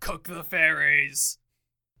was cook the fairies.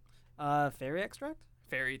 fairy extract,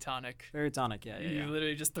 Fairy tonic. fairy tonic. Yeah, yeah, You yeah.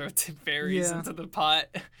 literally just throw fairies Yeah. into the pot,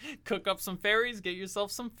 cook up some fairies, get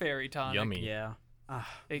yourself some fairy tonic. Yummy. Yeah.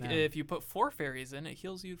 Ah, man. If you put 4 fairies in, it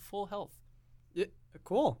heals you full health,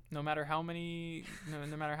 Cool. no matter how many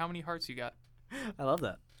hearts you got. I love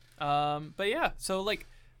that. But yeah, so like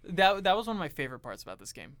that was one of my favorite parts about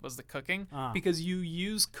this game was the cooking because you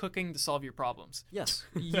use cooking to solve your problems. Yes.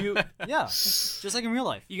 You Yeah. Just like in real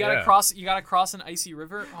life. you gotta Yeah. cross an icy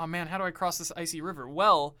river. Oh man, how do I cross this icy river?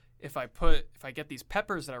 Well, if I get these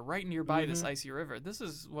peppers that are right nearby this icy river, this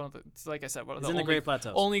is one of the, it's like I said, one of It's the in the only, Great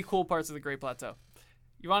Plateaus. only cool parts of the Great Plateau.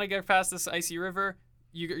 You want to get past this icy river,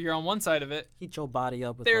 you're on one side of it. Heat your body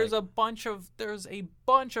up with There's like, a bunch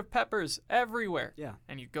of peppers everywhere. Yeah.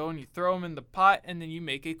 And you go and you throw them in the pot, and then you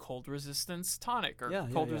make a cold resistance tonic or Yeah,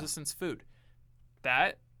 yeah, cold yeah. resistance food.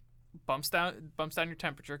 That bumps down your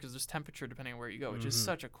temperature because there's temperature depending on where you go, which is Mhm.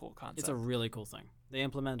 such a cool concept. It's a really cool thing. They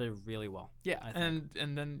implemented it really well. Yeah, I think.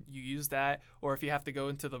 and then you use that, or if you have to go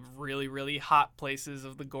into the really really hot places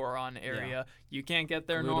of the Goron area, you can't get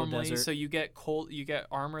there Gerudo normally, Desert. so you get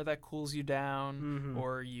armor that cools you down, Mhm.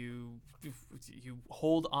 or you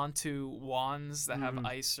hold onto wands that have Mhm.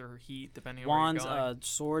 ice or heat depending on Wands, where you're going.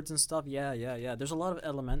 swords and stuff. Yeah, yeah, yeah. There's a lot of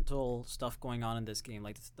elemental stuff going on in this game.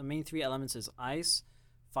 Like the main 3 elements is ice,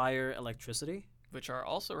 fire, electricity. Which are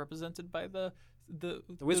also represented by the The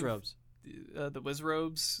Wizrobes. the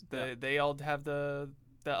Wizrobes. Yeah. They all have the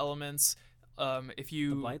elements. If The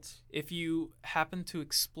you blights. if you happen to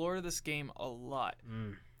explore this game a lot,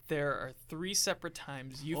 there are 3 separate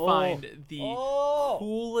times you Oh. find the Oh!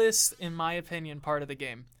 coolest, in my opinion, part of the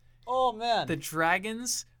game. Oh man. The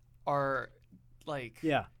dragons are like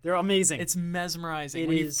Yeah, they're amazing. it's mesmerizing It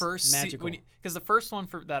when you is first magical. because the first one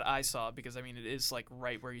that I saw, because I mean it is like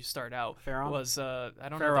right where you start out, Pharaon? was I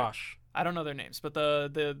don't know Farosh. I don't know their names, but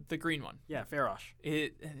the green one. Yeah, Farosh.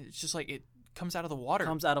 It's just like it comes out of the water.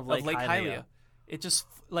 Comes out of Lake Hylia. It just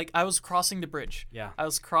like I was crossing the bridge. Yeah. I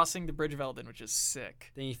was crossing the bridge of Elden, which is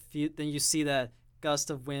sick. Then you see that gust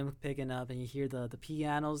of wind picking up, and you hear the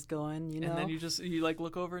pianos going. You know. And then you like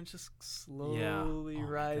look over and it's just slowly Oh my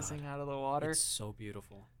rising God. out of the water. It's so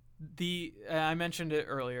beautiful. I mentioned it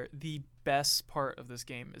earlier. The best part of this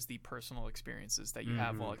game is the personal experiences that you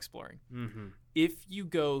have while exploring. Mm-hmm. If you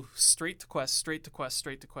go straight to quest,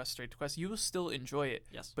 you will still enjoy it.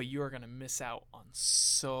 Yes. But you are going to miss out on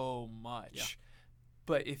so much.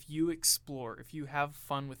 But if you explore, if you have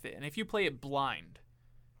fun with it, and if you play it blind,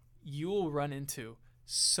 you will run into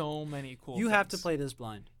so many cool You things. have to play this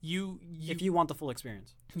blind if you want the full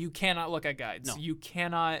experience. you cannot look at guides. No. You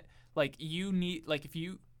cannot you need if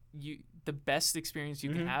you the best experience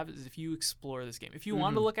you can have is if you explore this game. If you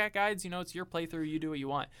want to look at guides, it's your playthrough, you do what you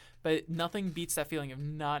want. But nothing beats that feeling of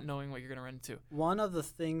not knowing what you're going to run into. One of the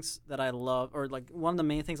things that I love, or like one of the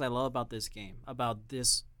main things I love about this game, about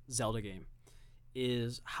this Zelda game,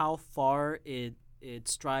 is how far it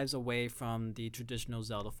strives away from the traditional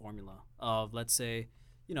Zelda formula of, let's say,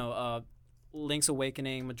 Link's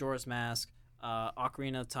Awakening, Majora's Mask,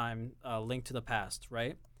 Ocarina of Time, Link to the Past,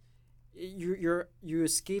 right? You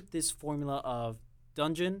escape this formula of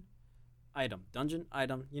dungeon, item.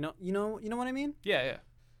 You know what I mean? Yeah.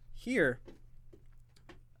 Here,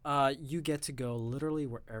 you get to go literally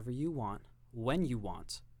wherever you want, when you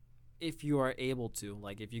want, if you are able to,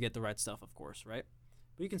 like if you get the right stuff, of course, right?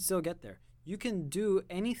 But you can still get there. You can do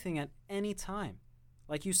anything at any time.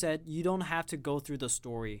 Like you said, you don't have to go through the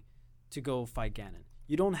story to go fight Ganon.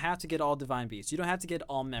 You don't have to get all divine beasts. You don't have to get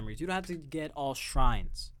all memories. You don't have to get all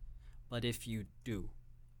shrines. But if you do,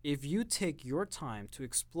 if you take your time to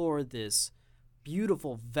explore this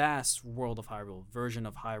beautiful, vast world of Hyrule, version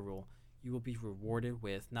of Hyrule, you will be rewarded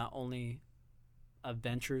with not only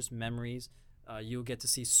adventures, memories, you'll get to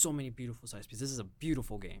see so many beautiful sights because this is a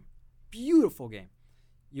beautiful game. Beautiful game.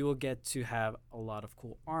 You will get to have a lot of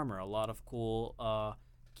cool armor, a lot of cool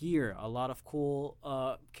gear, a lot of cool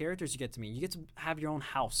characters you get to meet. You get to have your own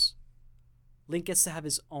house. Link gets to have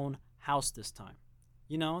his own house this time.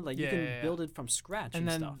 You know, like you can build it from scratch and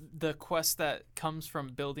then stuff. The quest that comes from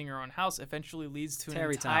building your own house eventually leads to an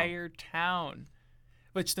Terry entire town.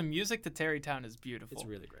 Which the music to Terry Town is beautiful. It's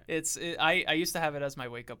really great. I used to have it as my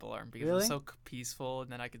wake up alarm because Really? it's so peaceful,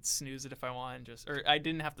 and then I could snooze it if I want, or I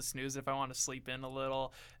didn't have to snooze it if I want to sleep in a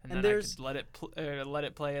little, and then I could let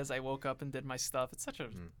it play as I woke up and did my stuff. It's such a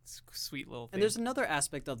sweet little thing. And there's another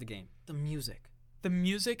aspect of the game, the music, the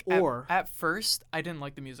music. Or- at first, I didn't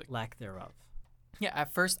like the music. lack thereof. Yeah,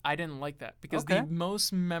 at first I didn't like that because Okay. the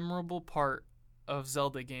most memorable part of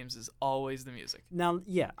Zelda games is always the music. Now,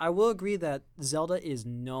 yeah, I will agree that Zelda is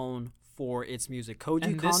known for its music. Koji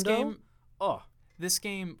And Kondo, this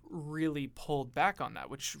game really pulled back on that,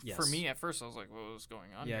 which for Yes. me at first I was like, what was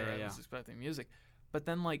going on Yeah, here? yeah, I was yeah. expecting music. But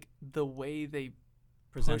then like the way they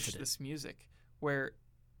presented push it. this music where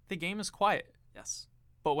the game is quiet, Yes.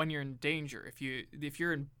 but when you're in danger, if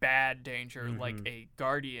you're in bad danger, like Mhm. a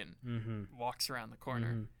guardian Mm-hmm. walks around the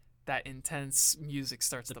corner, Mhm. that intense music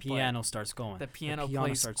starts The to play. piano starts going. The piano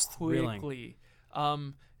plays starts thrilling. quickly.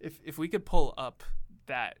 If we could pull up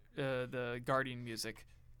that the Guardian music,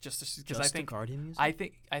 just because I Just the think Guardian music?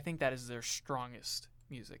 I think that is their strongest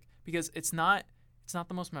music because it's not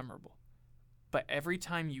the most memorable, but every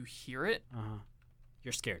time you hear it, Uh-huh.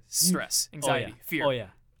 You're scared. stress, anxiety, fear, Oh,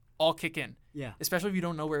 yeah. all kick in. Yeah. Especially if you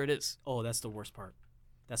don't know where it is. Oh, that's the worst part.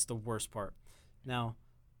 That's the worst part. Now,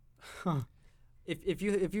 if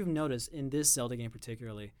you've noticed in this Zelda game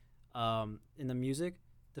particularly, in the music,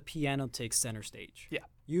 the piano takes center stage. Yeah.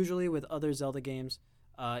 Usually with other Zelda games,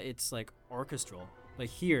 it's like orchestral. But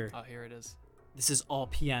here, Oh, here it is. this is all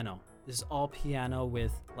piano. This is all piano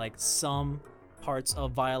with like some parts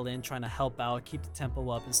of violin trying to help out, keep the tempo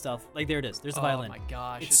up and stuff. Like there it is. There's the violin. Oh my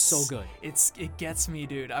gosh, It's so good. It gets me,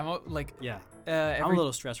 dude. I'm like Yeah. I'm every a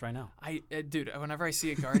little stressed right now. dude, whenever I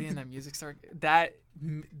see a Guardian, that music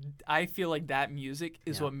I feel like that music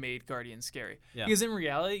is Yeah. what made Guardian scary. Yeah. Because in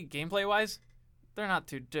reality, gameplay wise, they're not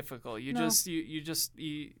too difficult. You No. just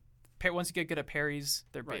once you get good at parries,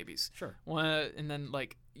 they're Right. babies. Sure. And then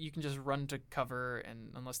like you can just run to cover,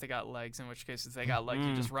 and unless they got legs, in which case if they got legs,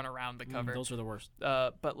 you just run around the cover. Those are the worst.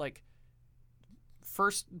 But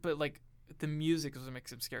the music is what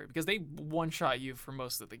makes them scary because they one shot you for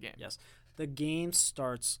most of the game. Yes. The game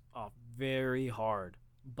starts off very hard,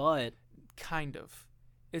 but Kind of.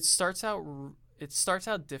 It starts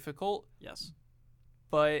out difficult, yes,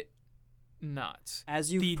 but not.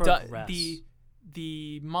 as you the progress,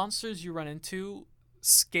 the monsters you run into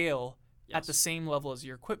scale at yes. the same level as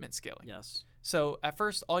your equipment scaling. yes, So at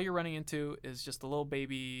first, all you're running into is just the little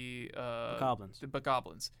baby goblins. the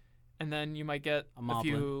bokoblins. And then you might get A a moblin.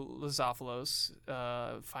 few Lizophilos.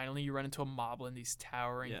 Finally, you run into a moblin, these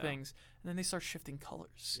towering Yeah. things, and then they start shifting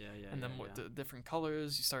colors. Yeah, yeah, and then yeah, with yeah. the different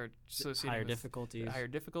colors, you start associating higher with difficulties. higher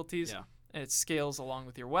difficulties. Yeah. And it scales along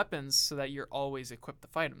with your weapons so that you're always equipped to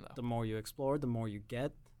fight them, though. The more you explore, the more you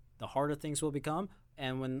get, the harder things will become,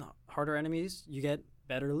 and when harder enemies, you get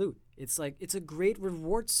better loot. It's a great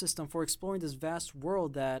reward system for exploring this vast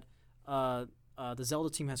world that the Zelda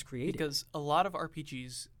team has created. Because a lot of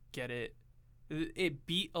RPGs get it. It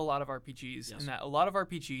beat a lot of RPGs Yes. in that a lot of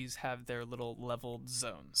RPGs have their little leveled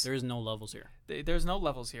zones. There is no levels here. There's no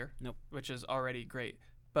levels here, Nope. which is already great.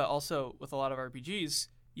 But also with a lot of RPGs,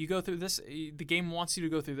 you go through this. The game wants you to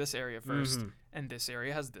go through this area 1st, Mhm. and this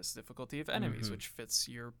area has this difficulty of enemies, Mhm. which fits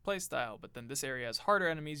your playstyle. But then this area has harder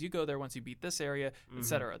enemies. You go there once you beat this area, Mhm.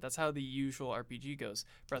 etc. That's how the usual RPG goes.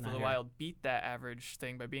 Breath Not of the here. Wild beat that average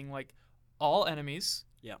thing by being like all enemies,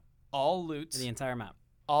 Yeah. all loot, The entire map,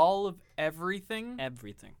 all of everything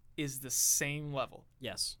everything. is the same level.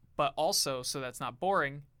 Yes. But also, so that's not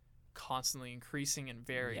boring, constantly increasing and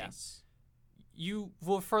varying. Yes. You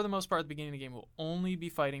will, for the most part, at the beginning of the game, will only be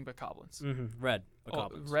fighting bokoblins. Red. Oh,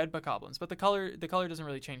 Bokoblins. red bokoblins, but the color doesn't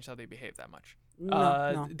really change how they behave that much.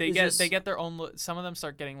 No, They it's get just- they get their own. Some of them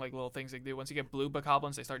start getting like little things they do. Once you get blue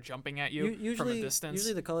bokoblins, they start jumping at you usually, from a distance.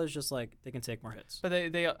 Usually the color is just like they can take more hits. But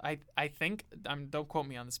I think don't quote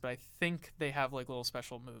me on this, but I think they have like little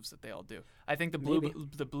special moves that they all do. I think the blue Maybe.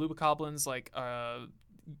 the blue bokoblins like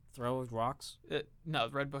Throw rocks. no,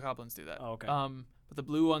 red bokoblins do that. Oh, okay. but the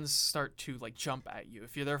blue ones start to like jump at you.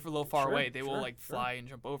 If you're there for a little far Sure, away, they will sure, like sure. fly and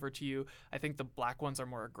jump over to you. I think the black ones are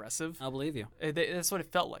more aggressive. I'll believe you. That's what it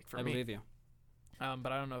felt like for I me. believe you.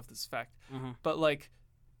 But I don't know if this is fact. Mm-hmm. But like,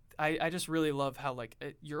 I just really love how like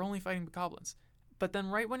you're only fighting bokoblins, but then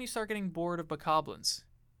right when you start getting bored of bokoblins,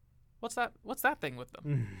 what's that thing with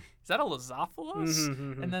them? Is that a Lizophilos?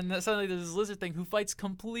 Mm-hmm. And then suddenly there's this lizard thing who fights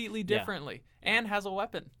completely differently and has a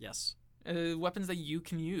weapon, Yes. weapons that you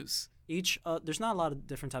can use. There's not a lot of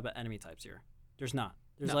different type of enemy types here. There's not.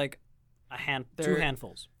 There's No. like two There-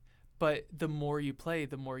 handfuls. But the more you play,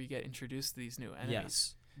 the more you get introduced to these new enemies.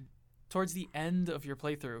 Yes. Towards the end of your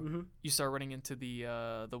playthrough, Mm-hmm. you start running into the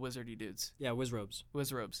wizardy dudes, Yeah, Wizrobes.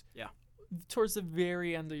 Wizrobes. Yeah. Towards the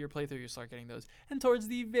very end of your playthrough, you start getting those. And towards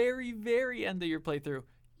the very, very end of your playthrough,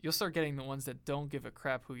 you'll start getting the ones that don't give a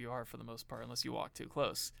crap who you are for the most part, unless you walk too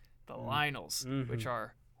close. The Lynels, which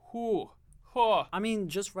are, I mean,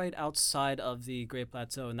 just right outside of the Great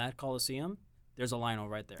Plateau in that Colosseum, there's a Lionel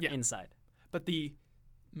right there Yeah. inside. but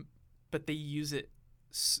they use it.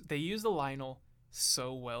 They use the Lionel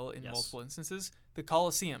so well in Yes. multiple instances. The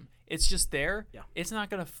Colosseum, it's just there. Yeah. It's not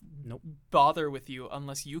gonna Nope. bother with you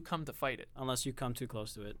unless you come to fight it. Unless you come too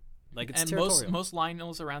close to it. Like it's And territorial. most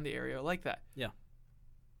Lionels around the area are like that.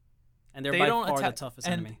 and they're they by don't far attack, the toughest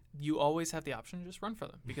and enemy. you always have the option to just run for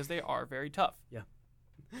them because they are very tough.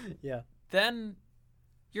 Yeah. Then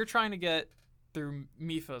you're trying to get through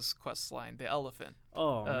Mifa's quest line, the elephant.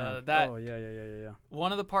 Oh, man. that- Oh, yeah.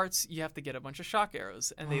 One of the parts you have to get a bunch of shock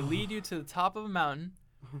arrows, and they lead you to the top of a mountain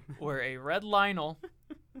where a red Lionel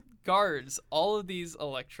guards all of these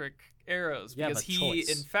electric arrows You have because a he choice.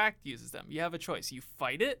 in fact uses them. You have a choice. You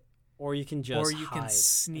fight it, Or you can just or you can hide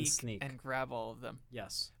sneak and grab all of them.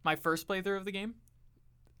 Yes. My first playthrough of the game,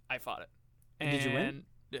 I fought it. And did you win?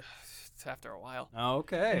 It's after a while.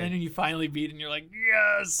 Okay. And then when you finally beat it and you're like,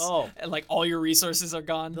 yes! Oh. And like all your resources are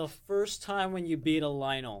gone. The first time when you beat a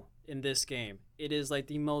Lionel in this game, it is like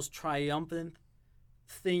the most triumphant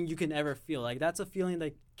thing you can ever feel. Like that's a feeling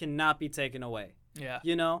that cannot be taken away. Yeah.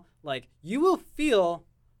 You know, like you will feel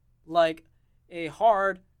like a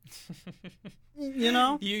hard, you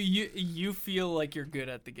know? You feel like you're good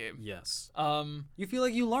at the game. Yes. Um You feel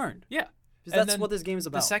like you learned. yeah. Because And that's then what this game is The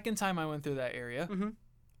about. second time I went through that area, Mhm.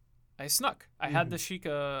 I snuck. I had the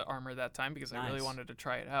Sheikah armor that time because I really Nice. wanted to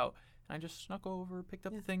try it out. And I just snuck over, picked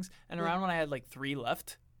up Yeah. the things, and Yeah. around when I had like 3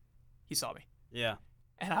 left, he saw me. Yeah.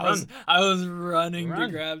 And I was running to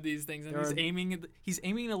Run. grab these things, and There he's are- aiming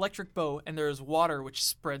an electric bow, and there's water which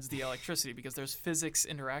spreads the electricity because there's physics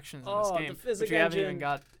interactions in this Oh, the game, physic which we haven't even engine.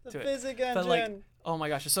 got The to it. physic But like, engine. oh my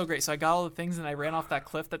gosh, it's so great. So I got all the things, and I ran off that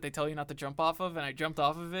cliff that they tell you not to jump off of, and I jumped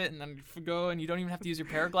off of it, and then you go, and you don't even have to use your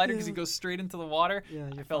paraglider because you go straight into the water. Yeah, I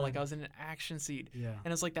you're felt like fine. I was in an action scene, Yeah.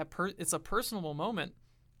 and it's like that. It's a personal moment,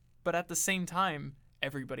 but at the same time,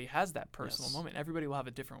 everybody has that personal Yes. moment. Everybody will have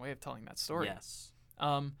a different way of telling that story. Yes.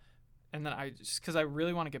 And then because I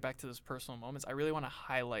really want to get back to those personal moments, I really want to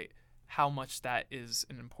highlight how much that is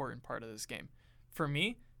an important part of this game. For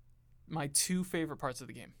me, my 2 favorite parts of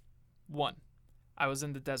the game. 1, I was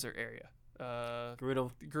in the desert area,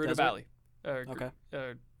 Gerudo. Gerudo Desert? Valley. Okay.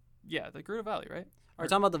 Yeah, the Gerudo Valley, right? Are you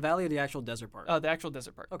talking about the valley or the actual desert part? The actual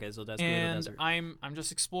desert part. Okay, so that's Gerudo And Desert. I'm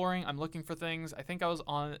just exploring. I'm looking for things. I think I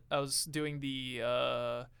was doing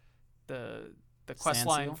the quest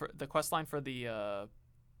line Sand for the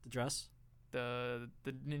The dress? the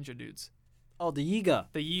ninja dudes. Oh, the Yiga.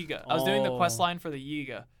 The Yiga. I was doing the quest Oh. line for the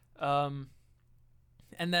Yiga.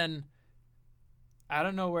 And then out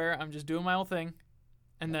of nowhere, I'm just doing my own thing.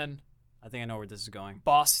 And then I think I know where this is going.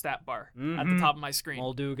 boss stat bar at the Mhm. top of my screen.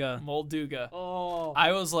 Molduga. Molduga. Oh.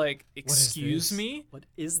 I was like, is excuse this? me? What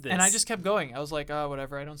is this? And I just kept going. I was like, oh,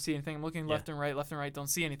 whatever. I don't see anything. I'm looking Yeah. left and right, don't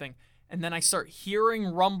see anything. And then I start hearing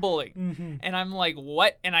rumbling. Mhm. And I'm like,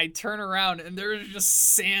 what? And I turn around and there's just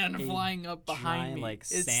sand A flying up behind giant, me. like,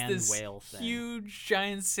 It's sand this whale thing. huge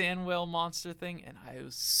giant sand whale monster thing. And it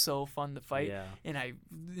was so fun to fight. Yeah.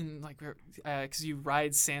 And like, because you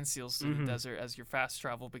ride sand seals through Mhm. the desert as you fast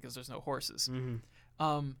travel because there's no horses. Mhm.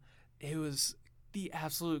 It was the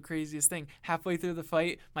absolute craziest thing. Halfway through the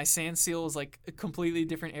fight, my sand seal was like a completely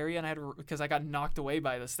different area, and I had to, because I got knocked away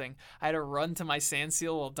by this thing, I had to run to my sand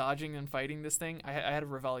seal while dodging and fighting this thing. I had a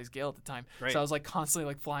Revali's Gale at the time, Great. so I was like constantly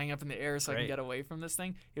like flying up in the air so I Great. can get away from this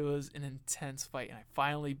thing. It was an intense fight, and I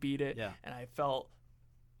finally beat it. Yeah. And I felt.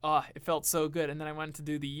 It felt so good. And then I went to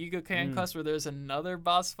do the Yiga Can Mm. quest where there's another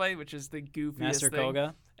boss fight, which is the goofiest Master thing.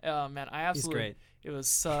 Koga. Oh man, I He's absolutely. great. It was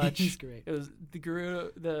such. He's great. It was the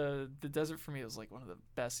Gerudo, the desert for me was like one of the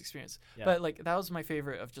best experiences. Yeah. But like that was my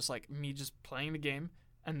favorite of just like me just playing the game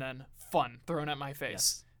and then fun thrown at my face.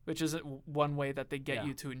 Yes. which is one way that they get Yeah.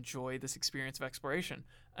 you to enjoy this experience of exploration.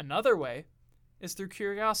 Another way is through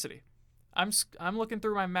curiosity. I'm looking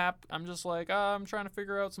through my map. I'm just like, I'm trying to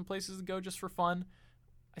figure out some places to go just for fun.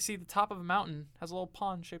 I see the top of a mountain has a little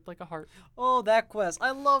pond shaped like a heart, Oh, that quest!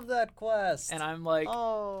 I love that quest. and I'm like,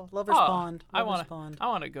 oh, Lover's "Oh, Pond. I Lover's want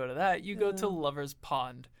Pond. to go to that." You go to Yeah. Lover's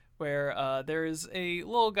Pond, where there is a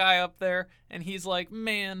little guy up there, and he's like,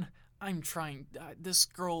 "Man, I'm trying. This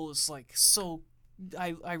girl is like so.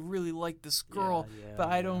 I really like this girl, Yeah, but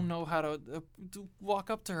I yeah. don't know how to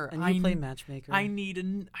walk up to her. And I you play n- matchmaker. I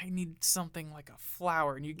need something like a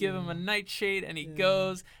flower." And you give him a nightshade, and he Yeah.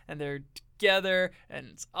 goes, and they're together, and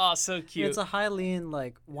it's so cute. It's a Hylian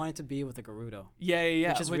like wanting to be with a Gerudo,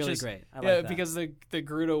 yeah, which is really great. I like yeah, that. because the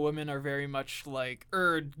Gerudo women are very much like,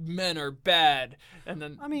 men are bad, and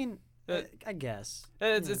then I mean, Uh, I guess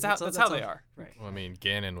that's Yeah, how they are. Right. Well, I mean,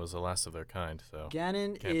 Ganon was the last of their kind, so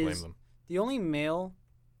Ganon can't blame is them. the only male.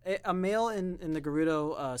 A male in the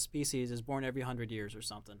Gerudo species is born every 100 years or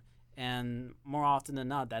something, and more often than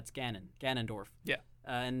not, that's Ganondorf. Yeah.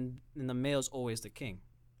 And the male is always the king.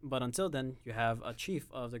 But until then, you have a chief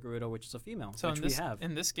of the Gerudo, which is a female, So which in this we have.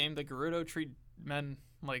 in this game, the Gerudo treat men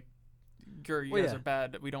like, you Well, guys yeah. are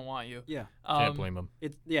bad. We don't want you. Yeah. Can't blame them.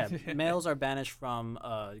 Males are banished from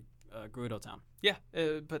Gerudo Town. Yeah,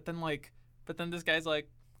 but then this guy's like,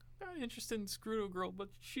 I'm interested in this Gerudo girl, but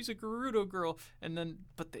she's a Gerudo girl, and then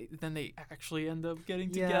they actually end up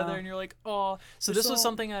getting Yeah. together, and you're like, oh. So this was So-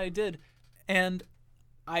 something I did, and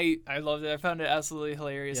I loved it. I found it absolutely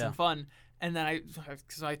hilarious Yeah. and fun. And then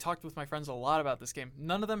because I talked with my friends a lot about this game,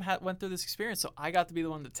 none of them went through this experience, so I got to be the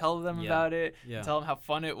one to tell them Yeah. about it, Yeah. tell them how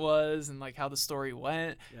fun it was, and like how the story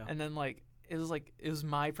went, Yeah. and then it was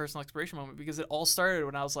my personal exploration moment because it all started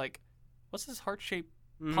when I was like, what's this heart-shaped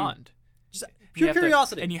Mhm. pond? Just You pure have to-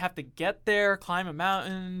 curiosity. and you have to get there, climb a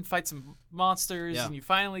mountain, fight some monsters, Yeah. and you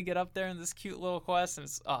finally get up there in this cute little quest, and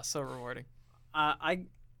it's so rewarding.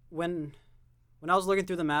 When I was looking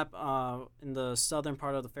through the map in the southern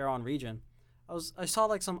part of the Pharaon region, I saw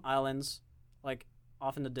like some islands like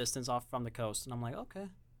off in the distance, off from the coast, and I'm like, okay,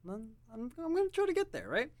 then I'm gonna try to get there,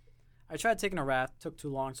 right? I tried taking a raft, took too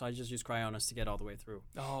long, so I just used Cryonis to get all the way through.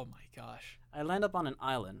 Oh my gosh. I land up on an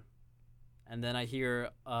island, and then I hear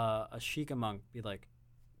a Sheikah monk be like,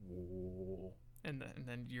 "Whoa." And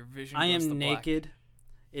then your vision I goes am to black. naked.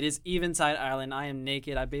 It is Eventide Island. I am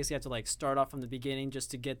naked. I basically have to like start off from the beginning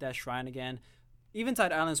just to get that shrine again.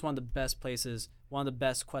 Eventide Island is one of the best places, one of the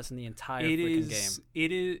best quests in the entire freaking game.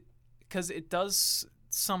 It is because it does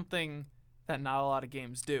something that not a lot of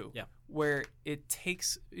games do. Yeah. Where it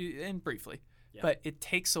takes, and briefly, Yeah. but it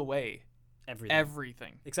takes away Everything.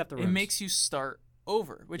 everything. Except the It rooms. makes you start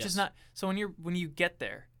over, which Yes. is not. So when you get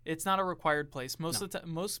there, it's not a required place. Most No. of the time,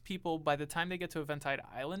 most people by the time they get to Eventide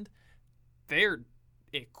Island, they're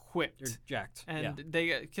equipped. You're jacked. And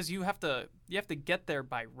they, because you have to get there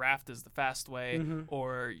by raft is the fast way, Mhm.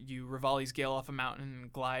 or you Rivali's Gale off a mountain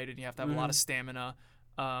and glide, and you have to have a lot of stamina.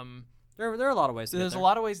 There are a lot of ways to There's get a there.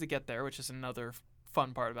 lot of ways to get there, which is another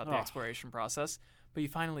fun part about the Oh. exploration process. But you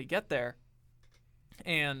finally get there,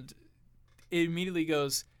 and it immediately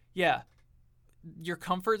goes, yeah, your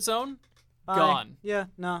comfort zone Bye. gone. Yeah,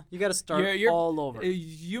 no, you got to start You're- all over.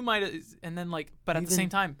 You might, and then but at the Even- same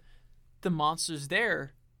time, the monsters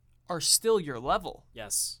there are still your level.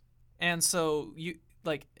 Yes. And so you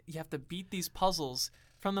have to beat these puzzles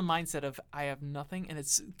from the mindset of I have nothing, and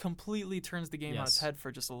it's completely turns the game on its Yes. head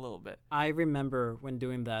for just a little bit. I remember when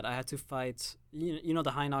doing that, I had to fight. You know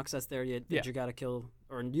the Hinox that's there. Yeah. You got to kill,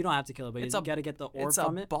 or you don't have to kill it, but It's you a- got to get the orb It's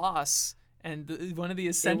from a it. boss, and one of the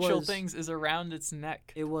essential was- things is around its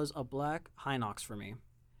neck. It was a black Hinox for me,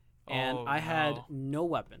 and Oh, I had no. no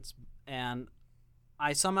weapons, and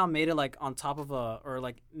I somehow made it like on top of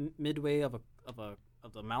midway of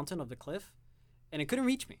the mountain of the cliff, and it couldn't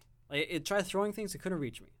reach me. Like it tried throwing things, it couldn't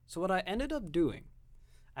reach me. So what I ended up doing,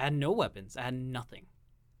 I had no weapons, I had nothing.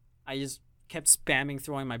 I just kept spamming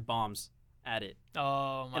throwing my bombs at it,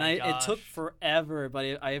 Oh my and gosh. it took forever, but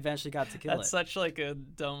I eventually got to kill That's it. such like a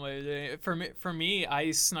dumb way of doing it. For me,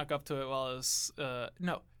 I snuck up to it while I was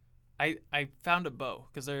no. I found a bow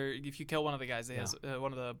because if you kill one of the guys, they has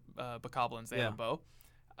one of the bokoblins, they have a bow.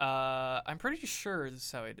 I'm pretty sure this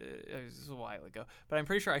is how I did it. It was a while ago, but I'm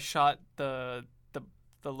pretty sure I shot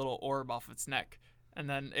the little orb off its neck, and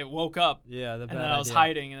then it woke up, Yeah, and then I was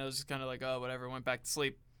hiding, and I was just kind of like, oh, whatever, went back to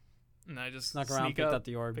sleep, and I just Snuck around, sneak picked up, up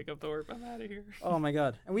the orb. pick up the orb. I'm out of here. Oh my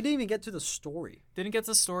god! And we didn't even get to the story. Didn't get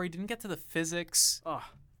to the story. Didn't get to the physics. Oh,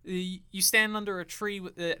 You stand under a tree,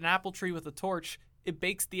 an apple tree with a torch. It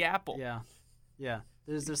bakes the apple. yeah.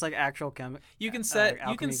 There's like actual You can set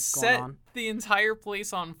alchemy going set on. the entire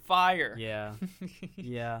place on fire. Yeah,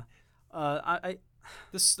 yeah. I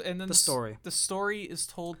And then the story The story is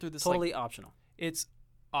told through this totally optional. it's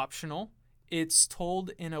optional. It's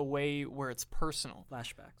told in a way where it's personal.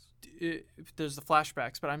 Flashbacks. There's the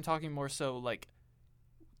flashbacks, but I'm talking more so like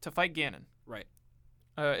to fight Ganon. Right.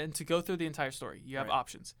 And to go through the entire story, you have Right.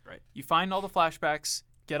 options. Right. You find all the flashbacks,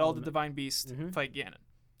 get all All the the- divine beast, Mhm. fight Ganon.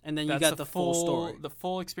 And then you That's got the full story, the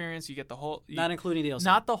full experience. You get the whole, not including DLC.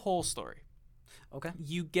 not the whole story. okay.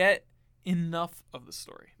 You get enough of the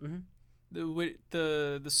story. Mhm.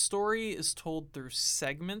 The story is told through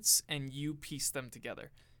segments, and you piece them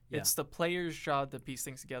together. Yeah. It's the player's job to piece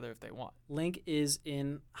things together if they want. Link is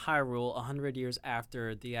in Hyrule 100 years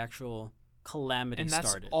after the actual calamity And that's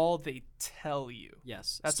started. all they tell you.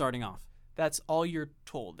 Yes, That's- starting off. That's all you're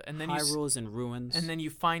told. And then Hyrule is in ruins. and then you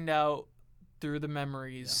find out through the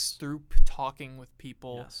memories, Yes. through talking with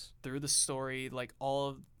people, yes. through the story, like all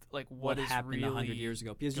of like What is happened really 100 years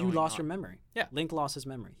ago? Because you going lost on. your memory. Yeah. Link lost his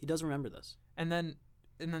memory. He doesn't remember this. And then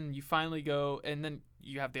you finally go, and then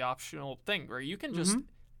you have the optional thing where you can just Mhm.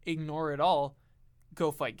 ignore it all,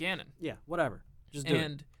 go fight Ganon, Yeah, whatever. Just do it.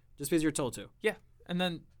 and Just because you're told to. and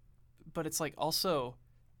then, but it's like also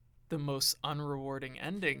the most unrewarding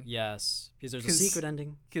ending. Yes, because there's a 'Cause- secret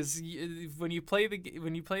ending. Because when you play the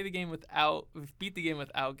game without beat the game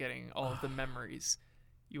without getting all of the memories,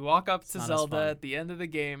 you walk up to not as Zelda fun. at the end of the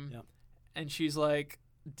game, Yep. and she's like,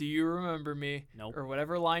 "Do you remember me?" Nope. or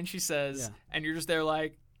whatever line she says, Yeah. and you're just there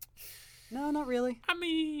like, No, not really. I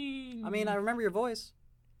mean, I remember your voice.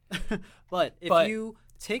 But if But- you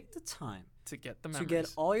take the time to get the to memories.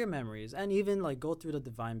 get all your memories and even like go through the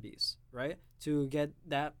divine beasts, right? To get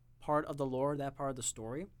that part of the lore, that part of the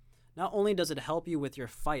story. Not only does it help you with your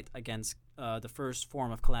fight against the first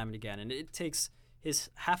form of Calamity Ganon, it takes his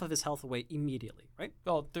half of his health away immediately, right?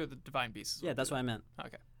 well, through the divine beasts. Yeah, that's what I meant.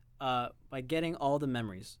 Okay. By getting all the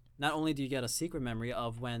memories, not only do you get a secret memory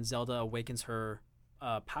of when Zelda awakens her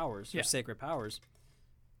powers, her Yeah. sacred powers,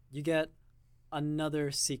 you get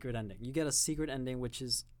another secret ending. You get a secret ending which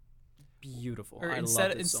is beautiful. Or I instead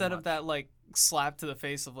loved it so instead of much. that like slap to the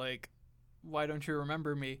face of like, why don't you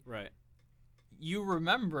remember me? Right. You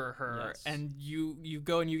remember her, Yes. and you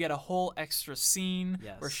go and you get a whole extra scene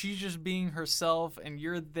where Yes. she's just being herself, and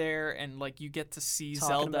you're there, and like you get to see Talking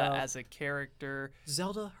Zelda about- as a character,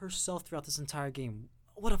 Zelda herself throughout this entire game.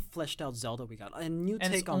 What a fleshed out Zelda we got. A new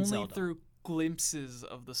and take it's on only Zelda. through glimpses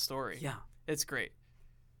of the story. Yeah. It's great.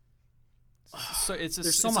 So it's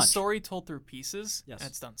There's so a much. story told through pieces, Yes. and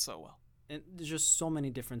it's done so well. And there's just so many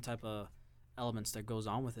different type of elements that goes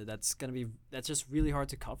on with it. That's just really hard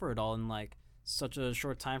to cover it all in like such a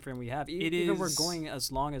short time frame we have. It Even we're is- going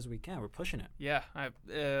as long as we can. We're pushing it. Yeah,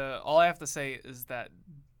 all I have to say is that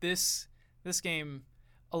this game,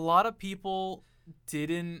 a lot of people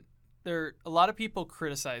didn't. A lot of people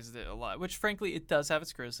criticized it a lot, which frankly it does have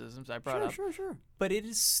its criticisms. I brought up, Sure. but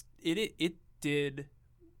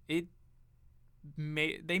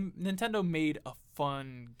Nintendo made a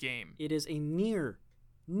fun game. It is a near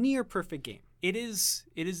perfect game. It is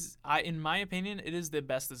in my opinion, it is the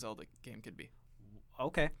best a Zelda game could be.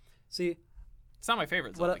 Okay. See, It's not my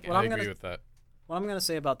favorite What- Zelda game. what I I'm agree gonna- with that. what I'm gonna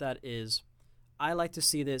say about that is, I like to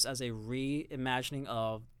see this as a reimagining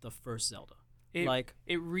of the first Zelda. It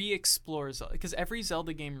re-explores because every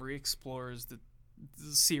Zelda game re-explores the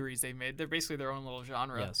series they made. They're basically their own little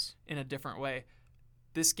genre Yes. in a different way.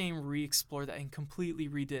 This game re-explored that and completely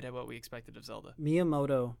redid what we expected of Zelda.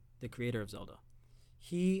 Miyamoto, the creator of Zelda,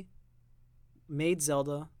 he made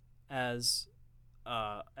Zelda as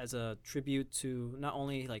a tribute to not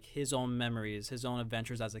only like his own memories, his own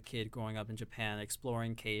adventures as a kid growing up in Japan,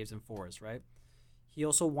 exploring caves and forests, right? He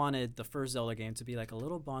also wanted the first Zelda game to be like a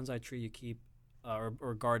little bonsai tree you keep,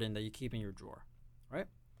 or garden that you keep in your drawer, right?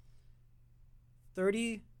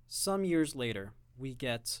 30 some years later, we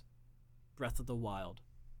get Breath of the Wild,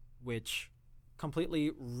 which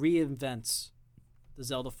completely reinvents the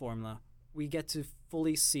Zelda formula. We get to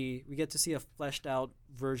see a fleshed out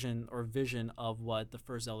version or vision of what the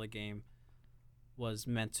first Zelda game was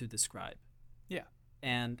meant to describe. Yeah.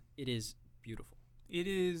 And it is beautiful.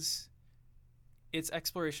 It's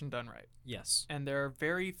exploration done right. Yes. And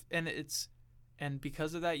and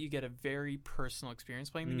because of that you get a very personal experience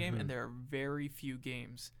playing the game, Mhm. and there are very few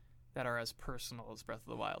games that are as personal as Breath of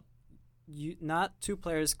the Wild. Not two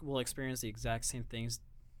players will experience the exact same things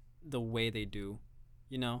the way they do,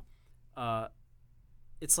 you know.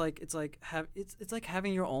 It's like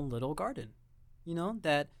having your own little garden, you know,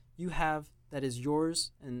 that you have, that is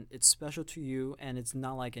yours and it's special to you, and it's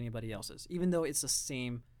not like anybody else's, even though it's the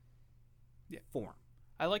same Yeah. form.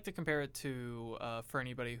 I like to compare it to for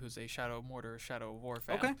anybody who's a Shadow of Mordor, Shadow of War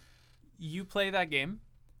fan. Okay. You play that game,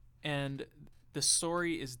 and the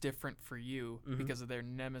story is different for you because of their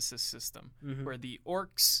nemesis system, where the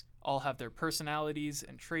orcs all have their personalities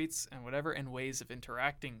and traits and whatever, and ways of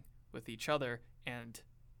interacting with each other, and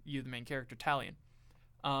you, the main character, Talion.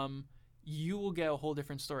 You will get a whole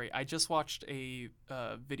different story. I just watched a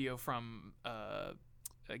video from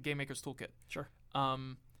Game Maker's Toolkit. Sure.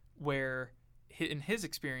 Where in his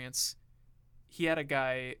experience, he had a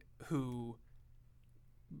guy who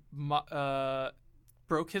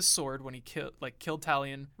broke his sword when he killed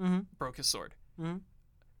Talion. Broke his sword.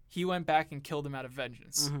 He went back and killed him out of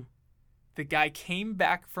vengeance. The guy came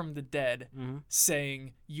back from the dead,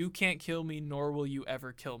 saying, "You can't kill me, nor will you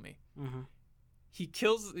ever kill me." He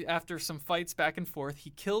kills, after some fights back and forth, he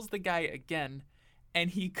kills the guy again, and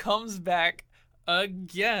he comes back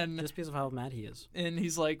again. Just because of how mad he is. And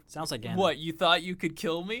he's like, sounds like Ganon. "What, you thought you could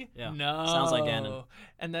kill me? Yeah. No." Sounds like Ganon.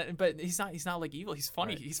 And that, but he's not like evil. He's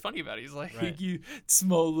funny. Right. He's funny about it. He's like, Right. "You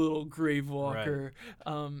small little grave walker."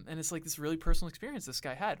 And it's like this really personal experience this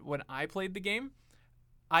guy had. When I played the game,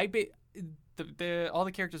 all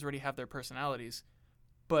the characters already have their personalities,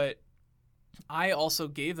 but I also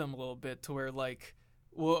gave them a little bit to where, like,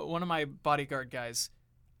 one of my bodyguard guys,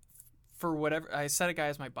 for whatever, I set a guy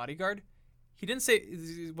as my bodyguard. He didn't say,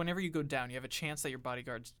 whenever you go down, you have a chance that your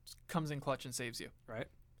bodyguard comes in clutch and saves you. Right.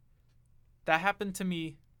 That happened to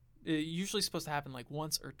me. It's usually supposed to happen like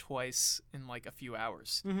once or twice in like a few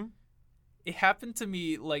hours. It happened to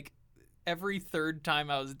me like every third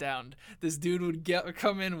time I was down. This dude would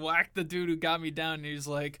come in, whack the dude who got me down, and he's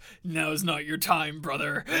like, "Now's not your time,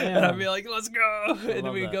 brother." And I'd be like, "Let's go." And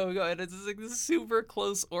then we go. And it's just like this super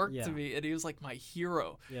close orc to me. And he was like my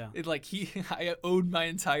hero. Yeah. It like I owed my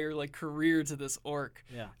entire like career to this orc.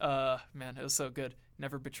 Yeah. Man, it was so good.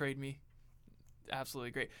 Never betrayed me.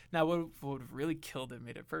 Absolutely great. Now, what would really killed it,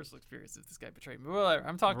 made it personal experience if this guy betrayed me. Well,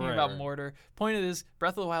 I'm talking about Mordor. Point of this,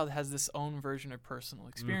 Breath of the Wild has this own version of personal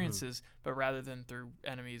experiences, but rather than through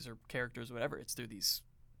enemies or characters or whatever, it's through these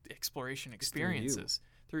exploration experiences.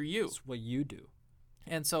 Through you. It's what you do.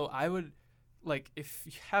 And so I would, like, if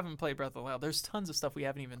you haven't played Breath of the Wild, there's tons of stuff we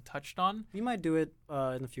haven't even touched on. We might do it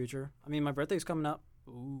in the future. I mean, my birthday's coming up.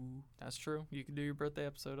 Ooh, that's true. You can do your birthday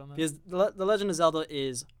episode on that. Because The Legend of Zelda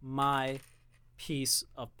is my piece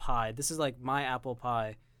of pie. This is like my apple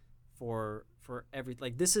pie for every,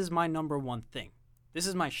 like, this is my number one thing. This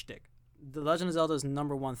is my shtick. The Legend of Zelda is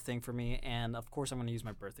number one thing for me, and of course I'm going to use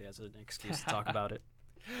my birthday as an excuse to talk about it.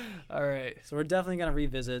 All right. So we're definitely going to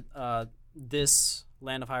revisit this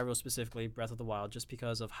Land of Hyrule, specifically Breath of the Wild, just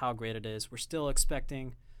because of how great it is. We're still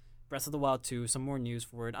expecting Breath of the Wild 2, some more news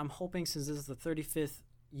for it. I'm hoping, since this is the 35th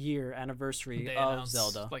year anniversary They of announced,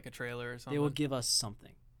 Zelda, like a trailer or something. they will give us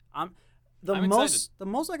something. I'm The excited.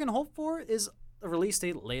 most I can hope for is a release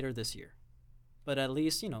date later this year. But at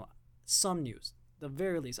least, some news. The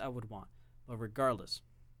very least I would want. But regardless,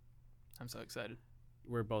 I'm so excited.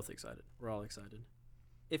 we're both excited. We're all excited.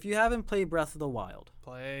 If you haven't played Breath of the Wild,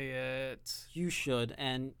 Play it. you should,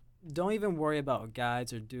 and don't even worry about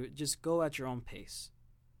guides or just go at your own pace.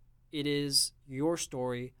 It is your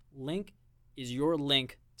story. Link is your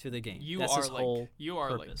link to the game. You That's are his Link. whole You are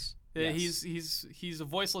purpose. Link. Yes. He's a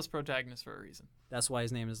voiceless protagonist for a reason. That's why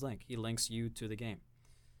his name is Link. He links you to the game.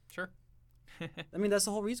 Sure. I mean, that's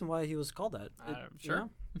the whole reason why he was called that. Sure.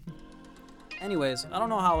 Anyways, I don't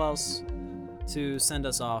know how else to send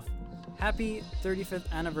us off. Happy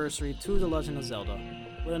 35th anniversary to The Legend of Zelda.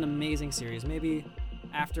 What an amazing series. Maybe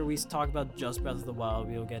after we talk about just Breath of the Wild,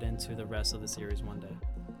 we'll get into the rest of the series one day.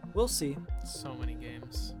 We'll see. So many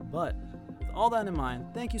games. But with all that in mind,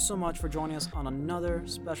 thank you so much for joining us on another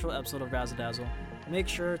special episode of Razzle Dazzle. Make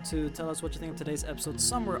sure to tell us what you think of today's episode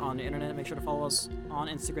somewhere on the internet. Make sure to follow us on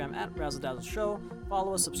Instagram at Razzle Dazzle Show.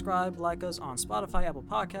 Follow us, subscribe, like us on Spotify, Apple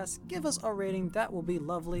Podcasts. Give us a rating. That will be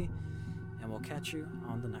lovely. And we'll catch you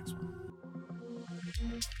on the next one.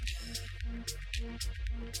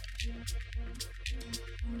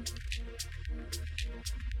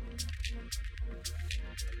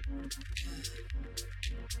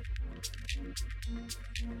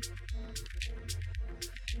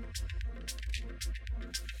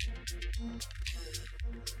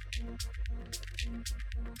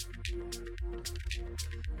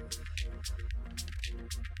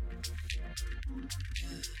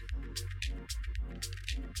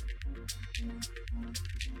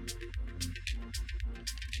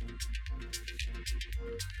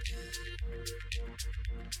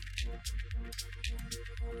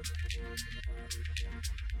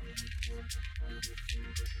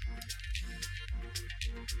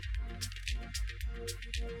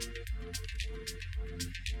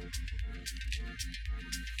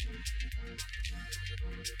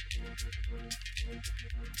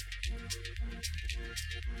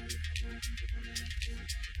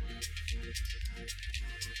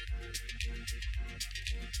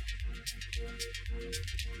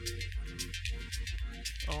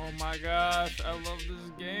 Oh my gosh, I love this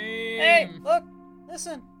game. Hey, look,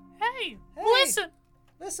 listen, Hey, Hey. listen.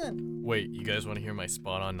 listen. Wait, you guys want to hear my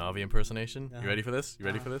spot-on Navi impersonation? Uh-huh. You ready for this? You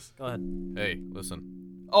ready Uh-huh. for this? Go ahead. Hey,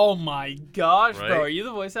 listen. Oh my gosh, Right? bro. Are you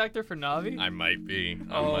the voice actor for Navi? I might be.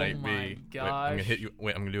 I Oh might my be. Wait, I'm gosh. gonna hit you.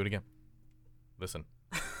 Wait, I'm gonna do it again. Listen.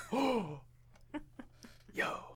 Yo.